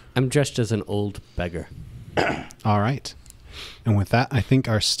 I'm dressed as an old beggar. All right. And with that, I think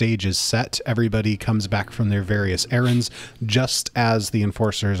our stage is set. Everybody comes back from their various errands just as the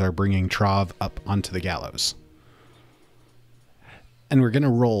enforcers are bringing Trav up onto the gallows. And we're going to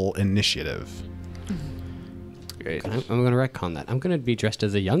roll initiative. Great. I'm going to retcon that. I'm going to be dressed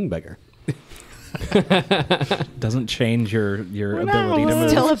as a young beggar. Doesn't change your ability to move.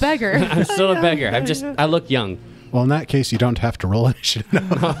 Still a beggar. I'm still a beggar. I look young. Well, in that case, you don't have to roll initiative.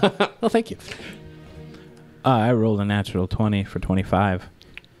 Well, thank you. I rolled a natural 20 for 25.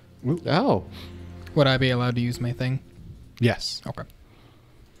 Oh. Would I be allowed to use my thing? Yes. Okay.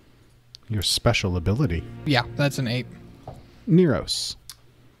 Your special ability. Yeah, that's an 8. Neros,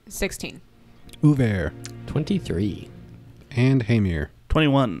 16. Uver, 23. and Hamir.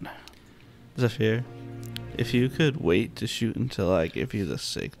 21. Zafir, if you could wait to shoot until I give you the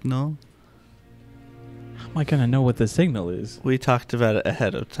signal. How am I going to know what the signal is? We talked about it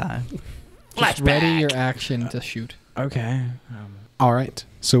ahead of time. Just ready your action to shoot. Okay. All right.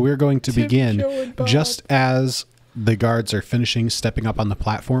 So we're going to begin Joe, and Bob. just as the guards are finishing stepping up on the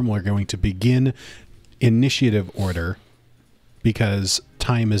platform. We're going to begin initiative order because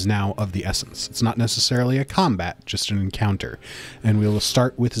time is now of the essence. It's not necessarily a combat, just an encounter. And we will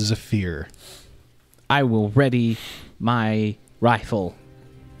start with Zafir. I will ready my rifle.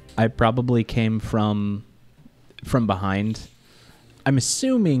 I probably came from behind. I'm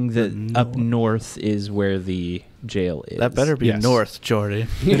assuming that up north is where the jail is. That better be Yes. north, Jordy.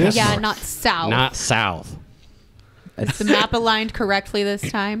 It is Yeah, north. not south. Not south. Is the map aligned correctly this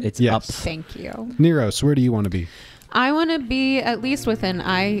time? It's Yes. up. Thank you. Neros, where do you want to be? I want to be at least within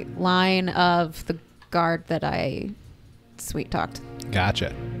eye line of the guard that I sweet talked.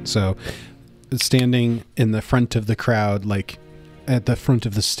 Gotcha. So standing in the front of the crowd, like at the front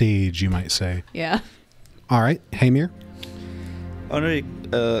of the stage, you might say. Yeah. All right. Hamir. I want to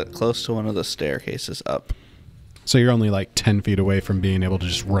be close to one of the staircases up. So you're only like 10 feet away from being able to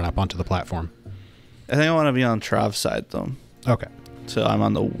just run up onto the platform. I think I want to be on Trav's side, though. Okay. So I'm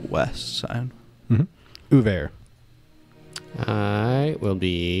on the west side. Mm-hmm. Uver. I will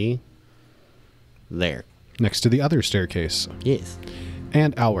be there. Next to the other staircase. Yes.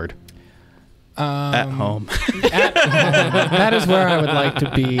 And Alward. At home. That is where I would like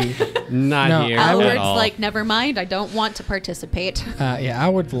to be. Not No, here. I would- at Alward's all. like, never mind. I don't want to participate. Yeah, I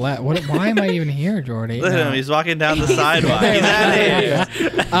would let. Why am I even here, Jordy? Look at him. No. He's walking down the sidewalk. He's at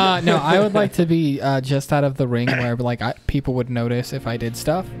it. No, I would like to be just out of the ring where like people would notice if I did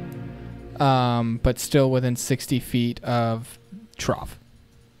stuff, but still within 60 feet of Trav,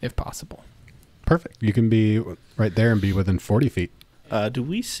 if possible. Perfect. You can be right there and be within 40 feet. Do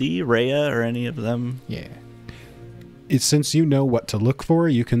we see Rhea or any of them? Yeah. Since you know what to look for,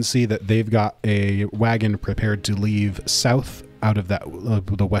 you can see that they've got a wagon prepared to leave south out of that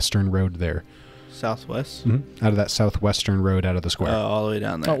the western road there. Southwest? Out of that southwestern road out of the square. All the way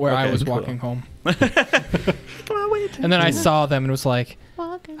down there. Oh, where I Okay, was cool. walking home. Come on, wait. And then I saw them and was like,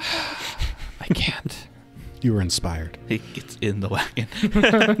 Walking. I can't. You were inspired. He gets in the wagon.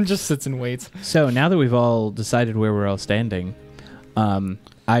 Just sits and waits. So now that we've all decided where we're all standing,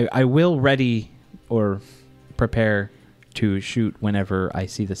 I will ready or prepare to shoot whenever I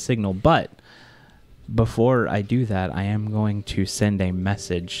see the signal. But before I do that, I am going to send a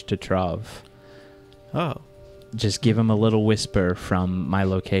message to Trav. Oh. Just give him a little whisper from my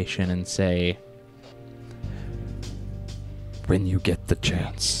location and say, when you get the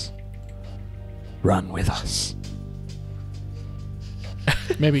chance, run with us.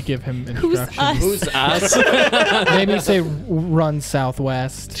 Maybe give him Who's instructions. us? Who's us? Maybe say run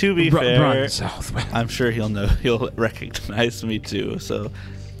southwest. To be fair, Run southwest. I'm sure he'll know. He'll recognize me too. So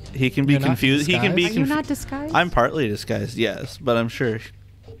he can be You're not confused. He can be. Are you not disguised? I'm partly disguised, yes, but I'm sure.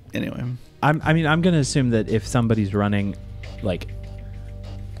 Anyway, I'm going to assume that if somebody's running, like,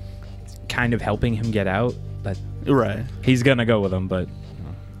 kind of helping him get out, that right. he's going to go with him, but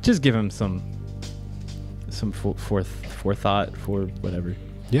just give him some forethought for whatever.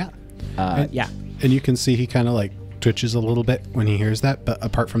 Yeah. Yeah. And you can see he kind of like twitches a little bit when he hears that, but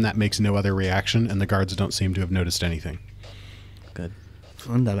apart from that, makes no other reaction, and the guards don't seem to have noticed anything. Good.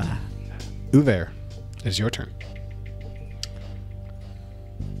 Wunderbar. Uver, it's your turn.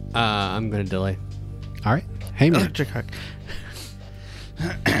 I'm going to delay. All right. Hamir. Electric Hawk.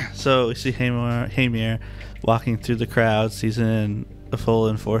 So we see Hamir walking through the crowds. He's in a full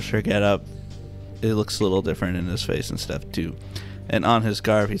enforcer getup. It looks a little different in his face and stuff too. And on his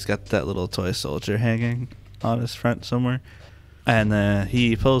garb, he's got that little toy soldier hanging on his front somewhere. And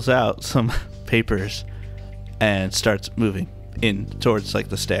he pulls out some papers and starts moving in towards like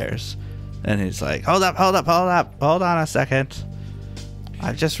the stairs. And he's like, hold up, hold on a second.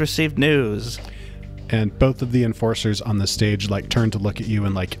 I've just received news. And both of the enforcers on the stage like turn to look at you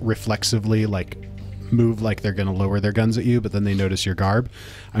and like reflexively like move like they're going to lower their guns at you, but then they notice your garb.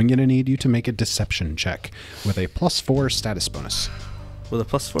 I'm going to need you to make a deception check with a +4 status bonus. With a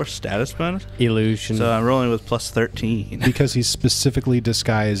 +4 status bonus? Illusion. So I'm rolling with +13. Because he's specifically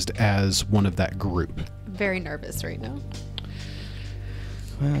disguised as one of that group. Very nervous right now.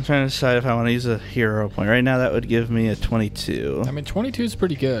 Well, I'm trying to decide if I want to use a hero point. Right now, that would give me a 22. I mean, 22 is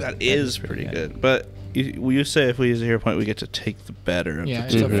pretty good. That is pretty good. But you say if we use a hero point, we get to take the better of Yeah, the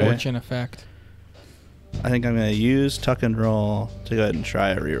it's two. a right? fortune effect. I think I'm going to use tuck and roll to go ahead and try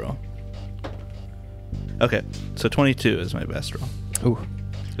a reroll. Okay, so 22 is my best roll. Ooh.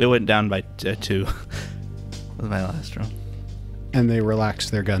 It went down by 2. Was my last roll. And they relax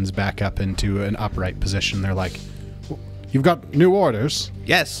their guns back up into an upright position. They're like, you've got new orders.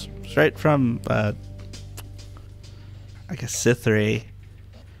 Yes, straight from, I guess, Sithri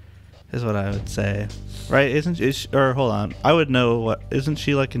is what I would say. Right? Hold on. I would know what. Isn't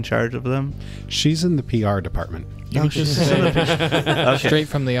she, like, in charge of them? She's in the PR department. You could just say Okay. straight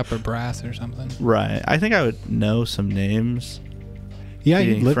from the upper brass or something. Right. I think I would know some names. Yeah,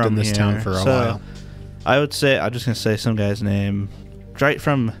 you being lived in from this town here. for a So, while. I would say, I'm just going to say some guy's name. Right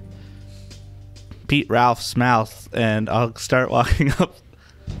from Pete Ralph's mouth, and I'll start walking up.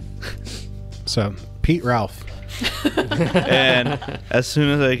 So, Pete Ralph. And as soon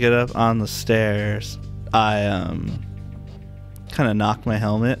as I get up on the stairs, I kind of knock my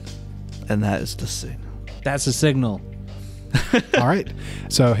helmet, and that is the signal. That's a signal. All right.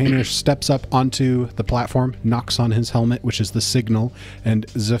 So Hamir steps up onto the platform, knocks on his helmet, which is the signal, and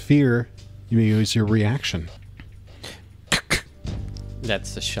Zephyr, you may use your reaction.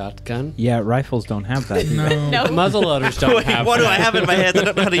 That's the shotgun. Yeah, rifles don't have that. do they? No. Muzzleloaders don't Wait, have what do that. I have in my head that I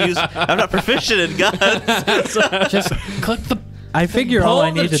don't know how to use? I'm not proficient in guns. Just click the. I figure all Pull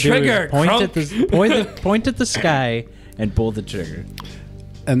I the need to trigger, do is Crunk. point at the sky and pull the trigger.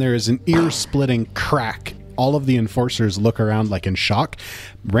 And there is an ear-splitting crack. All of the enforcers look around like in shock.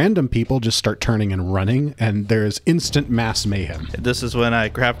 Random people just start turning and running, and there is instant mass mayhem. This is when I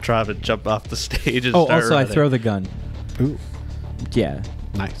grab Trav and jump off the stage and Oh, start also I running. throw the gun. Ooh, Yeah.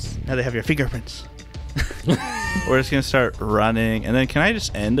 nice. Now they have your fingerprints. We're just gonna start running, and then can I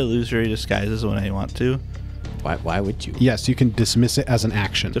just end illusory disguises when I want to? Why would you? Yes, you can dismiss it as an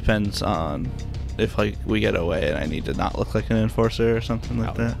action. Depends on if like we get away and I need to not look like an enforcer or something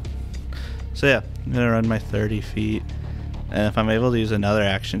like that. So yeah, I'm gonna run my 30 feet, and if I'm able to use another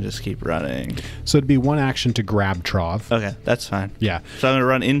action, just keep running. So it'd be one action to grab Trav. Okay, that's fine. Yeah. So I'm gonna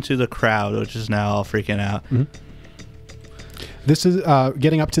run into the crowd, which is now all freaking out. This is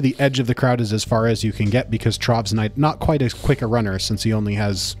getting up to the edge of the crowd is as far as you can get because Trav's not quite as quick a runner since he only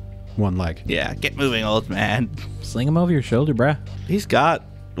has one leg. Yeah, get moving, old man. Sling him over your shoulder, bruh. He's got.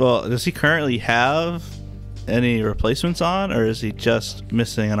 Well, does he currently have any replacements on, or is he just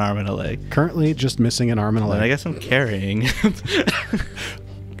missing an arm and a leg? Currently just missing an arm and a Then I leg. guess I'm carrying.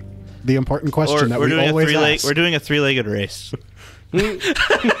 the important question that we always ask. We're doing a three-legged race. We're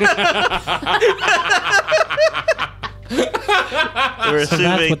So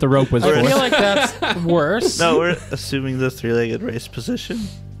that's what the rope was I for. feel like that's worse. No, we're assuming the three-legged race position.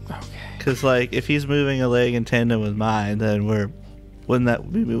 Okay. Because, like, if he's moving a leg in tandem with mine, then wouldn't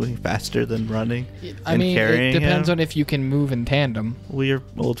that be moving faster than running? I and mean, it carrying depends him? on if you can move in tandem. We're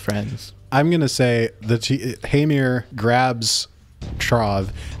old friends. I'm going to say that Hamir grabs Trov,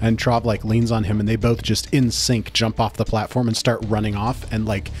 and Trov like leans on him, and they both just in sync jump off the platform and start running off, and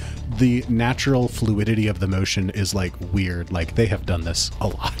like the natural fluidity of the motion is like weird. Like they have done this a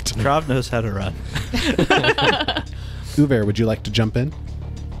lot. Trav knows how to run. Uver, would you like to jump in?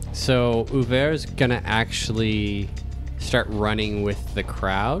 So Uver's gonna actually start running with the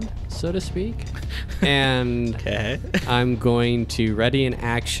crowd, so to speak. And Okay. I'm going to ready in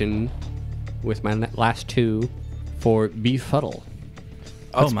action with my last two for Befuddle.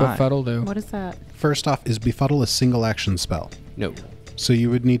 What's my. Befuddle do? What is that? First off, is Befuddle a single action spell? No. So you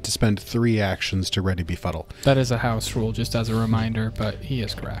would need to spend 3 actions to ready Befuddle. That is a house rule, just as a reminder, but he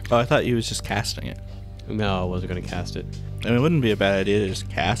is correct. Oh, I thought you was just casting it. No, I wasn't going to cast it. I mean, it wouldn't be a bad idea to just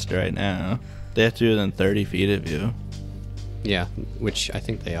cast it right now. They have to be within 30 feet of you. Yeah, which I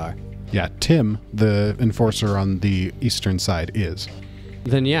think they are. Yeah, Tim, the enforcer on the eastern side, is.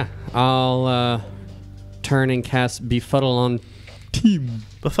 Then yeah, I'll turn and cast Befuddle on Tim.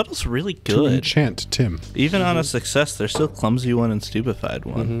 Befuddle's really To good. enchant Tim. Even on a success, there's still Clumsy one and Stupefied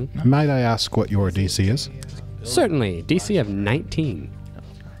one. Might I ask what your DC is? Certainly, DC of 19.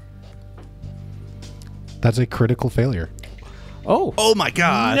 That's a critical failure. Oh, Oh my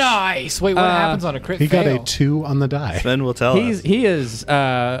gosh. Nice. Wait, what happens on a crit He got fail? a 2 on the die. Sven will tell us. he is.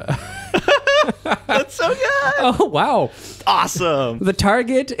 That's so good. Oh wow! Awesome. The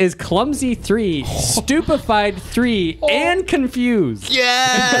target is Clumsy 3, Stupefied 3, and Confused.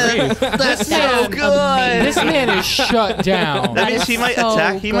 Yes. That's so good. This man is shut down. That means he might so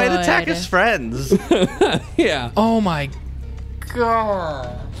attack. He might attack good. his friends. Yeah. Oh my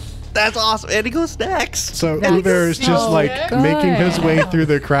god. That's awesome. And he goes next. So That's Uber is just so like good. making his way through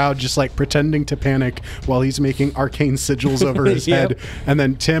the crowd, just like pretending to panic while he's making arcane sigils over his Yep. head. And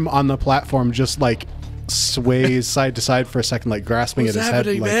then Tim on the platform just like sways side to side for a second, like grasping at his head,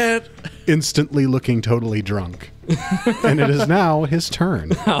 like instantly looking totally drunk. And it is now his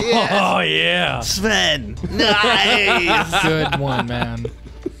turn. Oh yeah. Sven. Nice. Good one, man.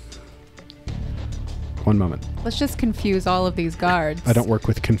 One moment. Let's just confuse all of these guards. I don't work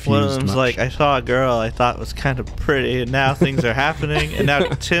with One of confused them's much. like, I saw a girl I thought was kind of pretty, and now things are happening, and now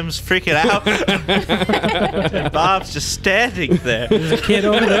Tim's freaking out. And Bob's just standing there. There's a kid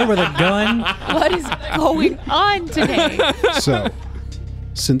over there with a gun. What is going on today? So,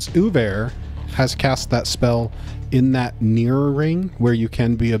 since Uver has cast that spell in that nearer ring where you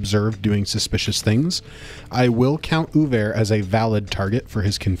can be observed doing suspicious things, I will count Uver as a valid target for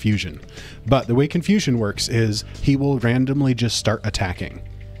his confusion. But the way confusion works is he will randomly just start attacking.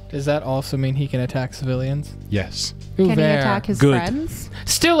 Does that also mean he can attack civilians? Yes. Can he Uver. attack his Good. friends?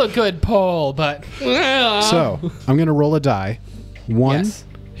 Still a good poll, but So, I'm going to roll a die. 1, Yes.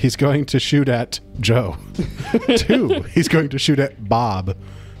 he's going to shoot at Joe. 2, he's going to shoot at Bob.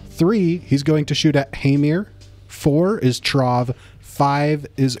 3, he's going to shoot at Hamir. 4 is Trov. 5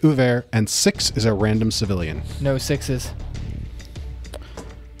 is Uver. And 6 is a random civilian. no sixes.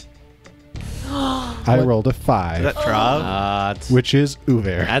 I rolled a Is 5, that Trav? which is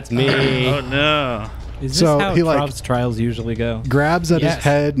Uver. That's me. Oh no. Is this So how he, like- Trov's trials usually go? Grabs at Yes. his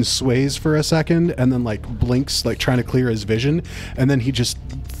head and sways for a second, and then like blinks, like trying to clear his vision, and then he just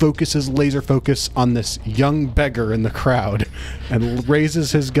focuses laser focus on this young beggar in the crowd, and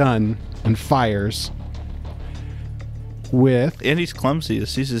raises his gun and fires with And he's clumsy.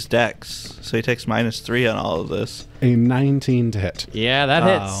 This uses dex, so he takes -3 on all of this. a 19 to hit. Yeah, that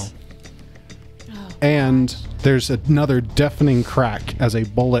hits. And there's another deafening crack as a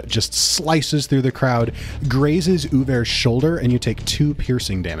bullet just slices through the crowd, grazes Uver's shoulder, and you take 2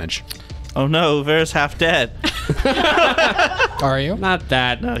 piercing damage. Oh no, Vera's half dead. Are you? Not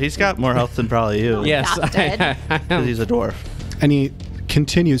that. No, he's got more health than probably you. Yes, Not dead. Because he's a dwarf. And he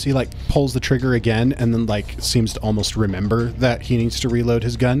continues, he like pulls the trigger again, and then like seems to almost remember that he needs to reload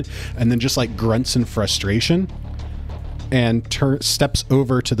his gun, and then just like grunts in frustration and steps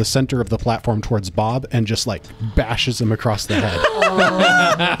over to the center of the platform towards Bob and just like bashes him across the head.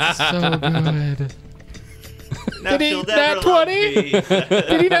 So good. Now Did he she'll nat never love 20? me.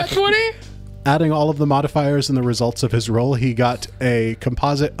 Did he not 20? Adding all of the modifiers and the results of his roll, he got a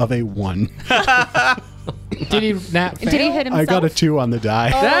composite of a 1. Did he nat fail? Did he hit himself? I got a 2 on the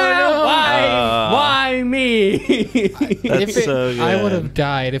die. Oh, no. Why me? That's so good. I would have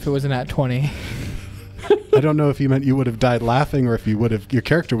died if it wasn't at 20. I don't know if you meant you would have died laughing or if your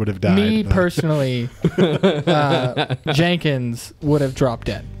character would have died. Me but- personally, Jenkins would have dropped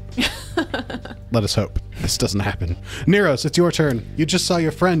dead. Let us hope this doesn't happen. Neros, it's your turn. You just saw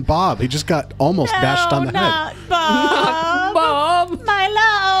your friend Bob. He just got almost bashed on the head. Bob. Bob. My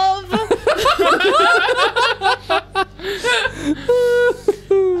love.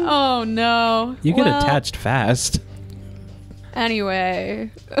 Oh no. You get Well, attached fast.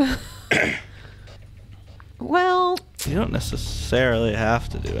 Anyway. Well, You don't necessarily have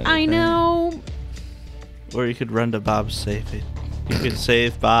to do anything. I know. Or you could run to Bob's safety. You could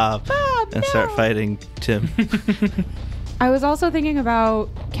save Bob, Bob, and start no. fighting Tim. I was also thinking about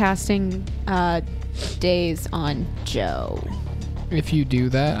casting Days on Joe. If you do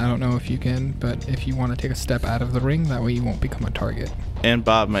that, I don't know if you can, but if you want to take a step out of the ring, that way you won't become a target. And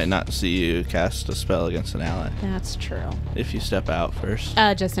Bob might not see you cast a spell against an ally That's true. if you step out first.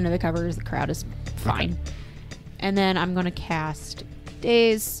 Just under the covers, the crowd is fine. And then I'm going to cast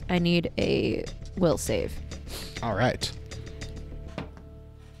Days. I need a will save. All right.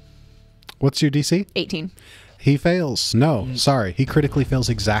 What's your DC? 18. He fails. No, sorry. He critically fails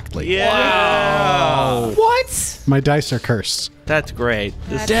exactly. Yeah! What? My dice are cursed. That's great.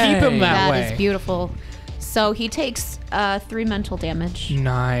 This Keep him that That way. is beautiful. So he takes 3 mental damage.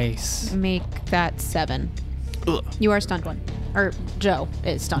 Nice. Make that 7. Ugh. You are stunned 1. Or Joe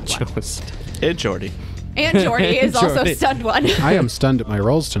is stunned 1. And Jordy. And Jordy is also Jordy. stunned 1. I am stunned at my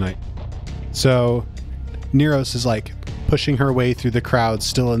rolls tonight. So Neros is like pushing her way through the crowd,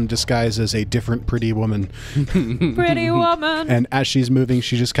 still in disguise as a different pretty woman. Pretty woman. And as she's moving,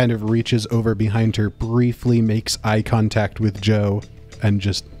 she just kind of reaches over behind her, briefly makes eye contact with Joe, and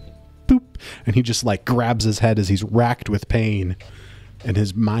just boop. And he just like grabs his head as he's racked with pain in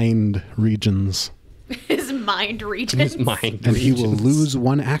his mind regions. His mind regions. His mind. And he will regions. lose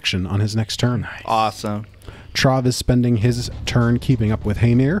 1 action on his next turn. Awesome. Trav is spending his turn keeping up with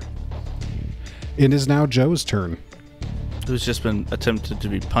Haymir. It is now Joe's turn. Who's just been attempted to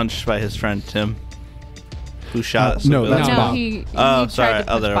be punched by his friend Tim, who shot at no, civilians. that's No, Bob. he Oh, tried sorry, to punch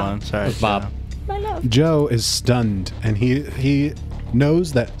other Bob. one. Sorry, It's Bob. My love. Joe is stunned, and he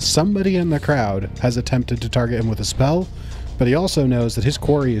knows that somebody in the crowd has attempted to target him with a spell, but he also knows that his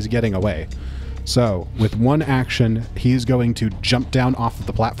quarry is getting away. So, with 1 action, he is going to jump down off of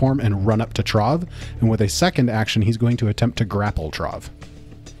the platform and run up to Trav, and with a second action, he's going to attempt to grapple Trav.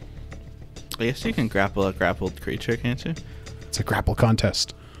 I guess you can grapple a grappled creature, can't you? It's a grapple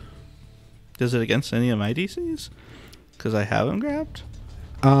contest. Does it against any of my DCs? Because I have him grabbed.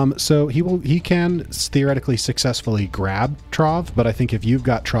 So he can theoretically successfully grab Trav, but I think if you've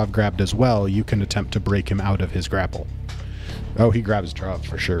got Trav grabbed as well, you can attempt to break him out of his grapple. Oh, he grabs Trav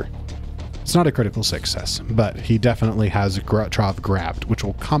for sure. It's not a critical success, but he definitely has Trav grabbed, which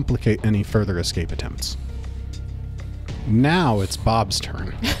will complicate any further escape attempts. Now it's Bob's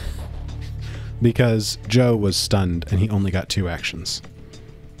turn. Because Joe was stunned and he only got 2 actions.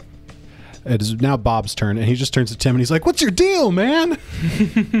 It is now Bob's turn, and he just turns to Tim and he's like, "What's your deal, man?"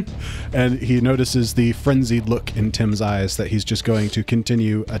 And he notices the frenzied look in Tim's eyes that he's just going to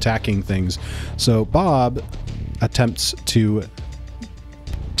continue attacking things. So Bob attempts to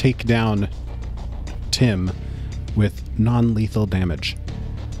take down Tim with non-lethal damage.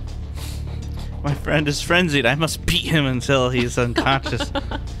 My friend is frenzied. I must beat him until he's unconscious.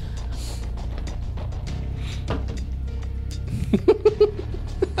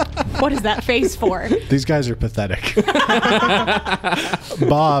 What is that face for? These guys are pathetic.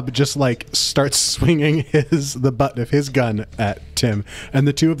 Bob just like starts swinging the butt of his gun at Tim, and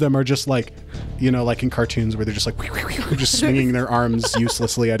the two of them are just like, you know, like in cartoons where they're just like just swinging their arms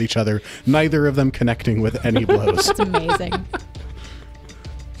uselessly at each other, neither of them connecting with any blows. That's amazing.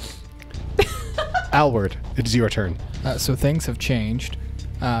 Alward, it's your turn. So things have changed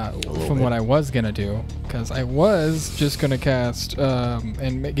from what I was gonna do, because I was just gonna cast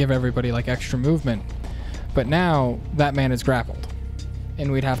and give everybody like extra movement, but now that man is grappled,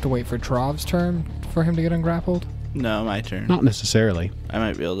 and we'd have to wait for Trav's turn for him to get ungrappled. No, my turn. Not necessarily. I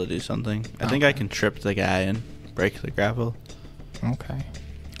might be able to do something. I think I can trip the guy and break the grapple. Okay.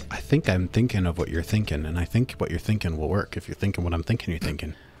 I think I'm thinking of what you're thinking, and I think what you're thinking will work. If you're thinking what I'm thinking, you're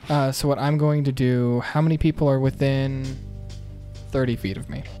thinking. So what I'm going to do? How many people are within 30 feet of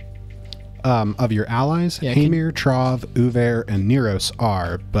me? Of your allies, Yeah, Haymir, Trav, Uver, and Neros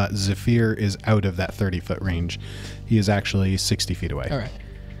are, but Zephyr is out of that 30-foot range. He is actually 60 feet away. Okay,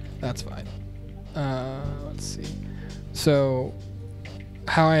 that's fine. Let's see. So,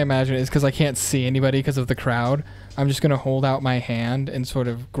 how I imagine it is because I can't see anybody because of the crowd. I'm just going to hold out my hand and sort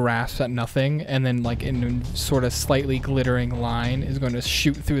of grasp at nothing, and then like in a sort of slightly glittering line is going to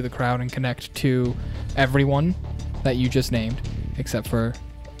shoot through the crowd and connect to everyone that you just named, except for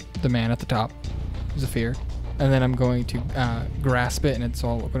the man at the top, Zephyr. And then I'm going to grasp it, and it's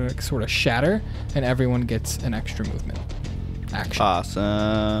all going to sort of shatter, and everyone gets an extra movement action.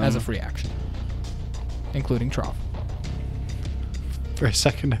 Awesome. As a free action, including Trov. For a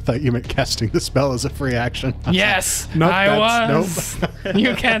second, I thought you meant casting the spell as a free action. Yes, Nope, I that's- was.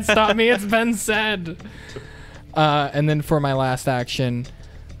 You can't stop me. It's been said. And then for my last action,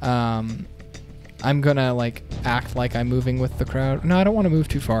 I'm gonna like act like I'm moving with the crowd. No, I don't want to move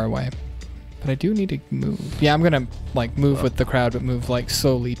too far away, but I do need to move. Yeah, I'm gonna like move with the crowd, but move like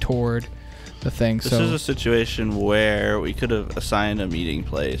slowly toward the thing. This So is a situation where we could have assigned a meeting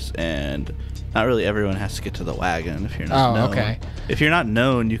place, and not really everyone has to get to the wagon if you're not known. okay. If you're not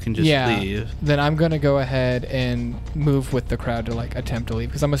known, you can just leave. Then I'm gonna go ahead and move with the crowd to like attempt to leave,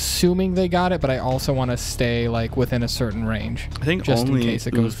 because I'm assuming they got it, but I also want to stay like within a certain range. I think just only in case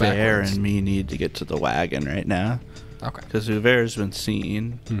it goes Uver backwards. and me need to get to the wagon right now, Okay. because Uver's been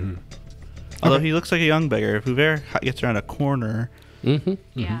seen. Although he looks like a young beggar. If Uver gets around a corner, Mm-hmm.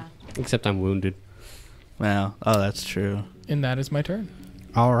 Yeah. Except I'm wounded. well, oh, that's true. And that is my turn.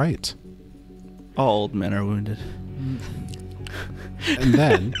 All right. All old men are wounded. And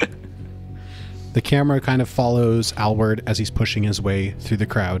then the camera kind of follows Alward as he's pushing his way through the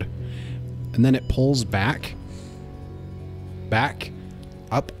crowd. And then it pulls back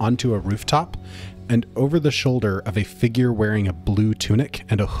up onto a rooftop and over the shoulder of a figure wearing a blue tunic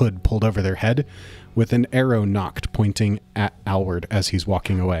and a hood pulled over their head with an arrow nocked pointing at Alward as he's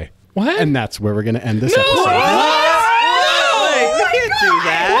walking away. What? And that's where we're going to end this episode. We can't do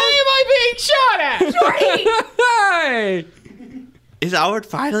that. Why am I being shot at? Hey! Is Howard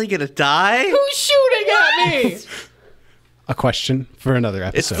finally gonna die? Who's shooting at me? A question for another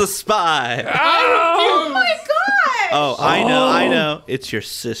It's episode. the spy. Oh my god! Oh, I know. It's your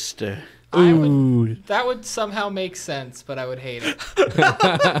sister. That would somehow make sense, but I would hate it.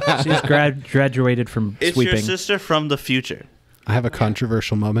 She's graduated from It's sweeping. your sister from the future. I have a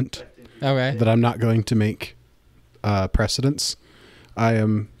controversial moment Okay. that I'm not going to make precedence. I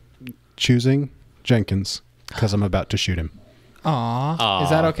am choosing Jenkins because I'm about to shoot him. Aw. Is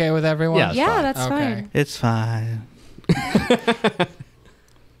that okay with everyone? Yeah. Yeah, that's Okay. fine. It's fine.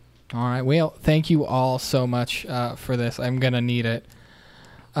 All right. Well, thank you all so much for this. I'm going to need it.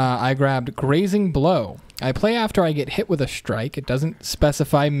 I grabbed Grazing Blow. I play after I get hit with a strike. It doesn't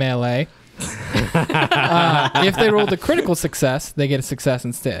specify melee. If they rolled a critical success, they get a success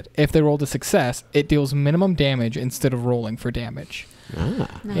instead. If they rolled a success, it deals minimum damage instead of rolling for damage. Nice.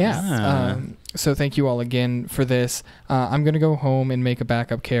 Yeah. So thank you all again for this. I'm going to go home and make a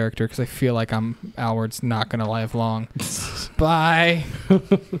backup character because I feel like Alward's not going to live long. Bye.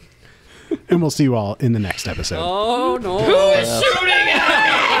 And we'll see you all in the next episode. Oh, no.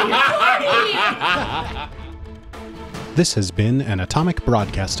 This has been an Atomic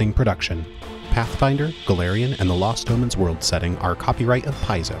Broadcasting production. Pathfinder, Galarian, and the Lost Omens world setting are copyright of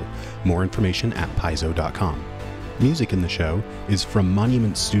Paizo. More information at paizo.com. Music in the show is from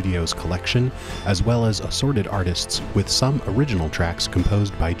Monument Studios' collection, as well as assorted artists with some original tracks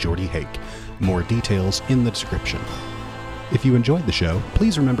composed by Jordy Hake. More details in the description. If you enjoyed the show,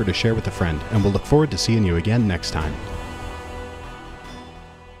 please remember to share with a friend, and we'll look forward to seeing you again next time.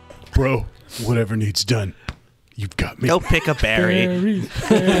 Bro, whatever needs done, you've got me. Go pick a berry.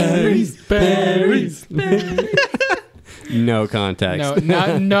 No context.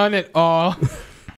 No, none at all.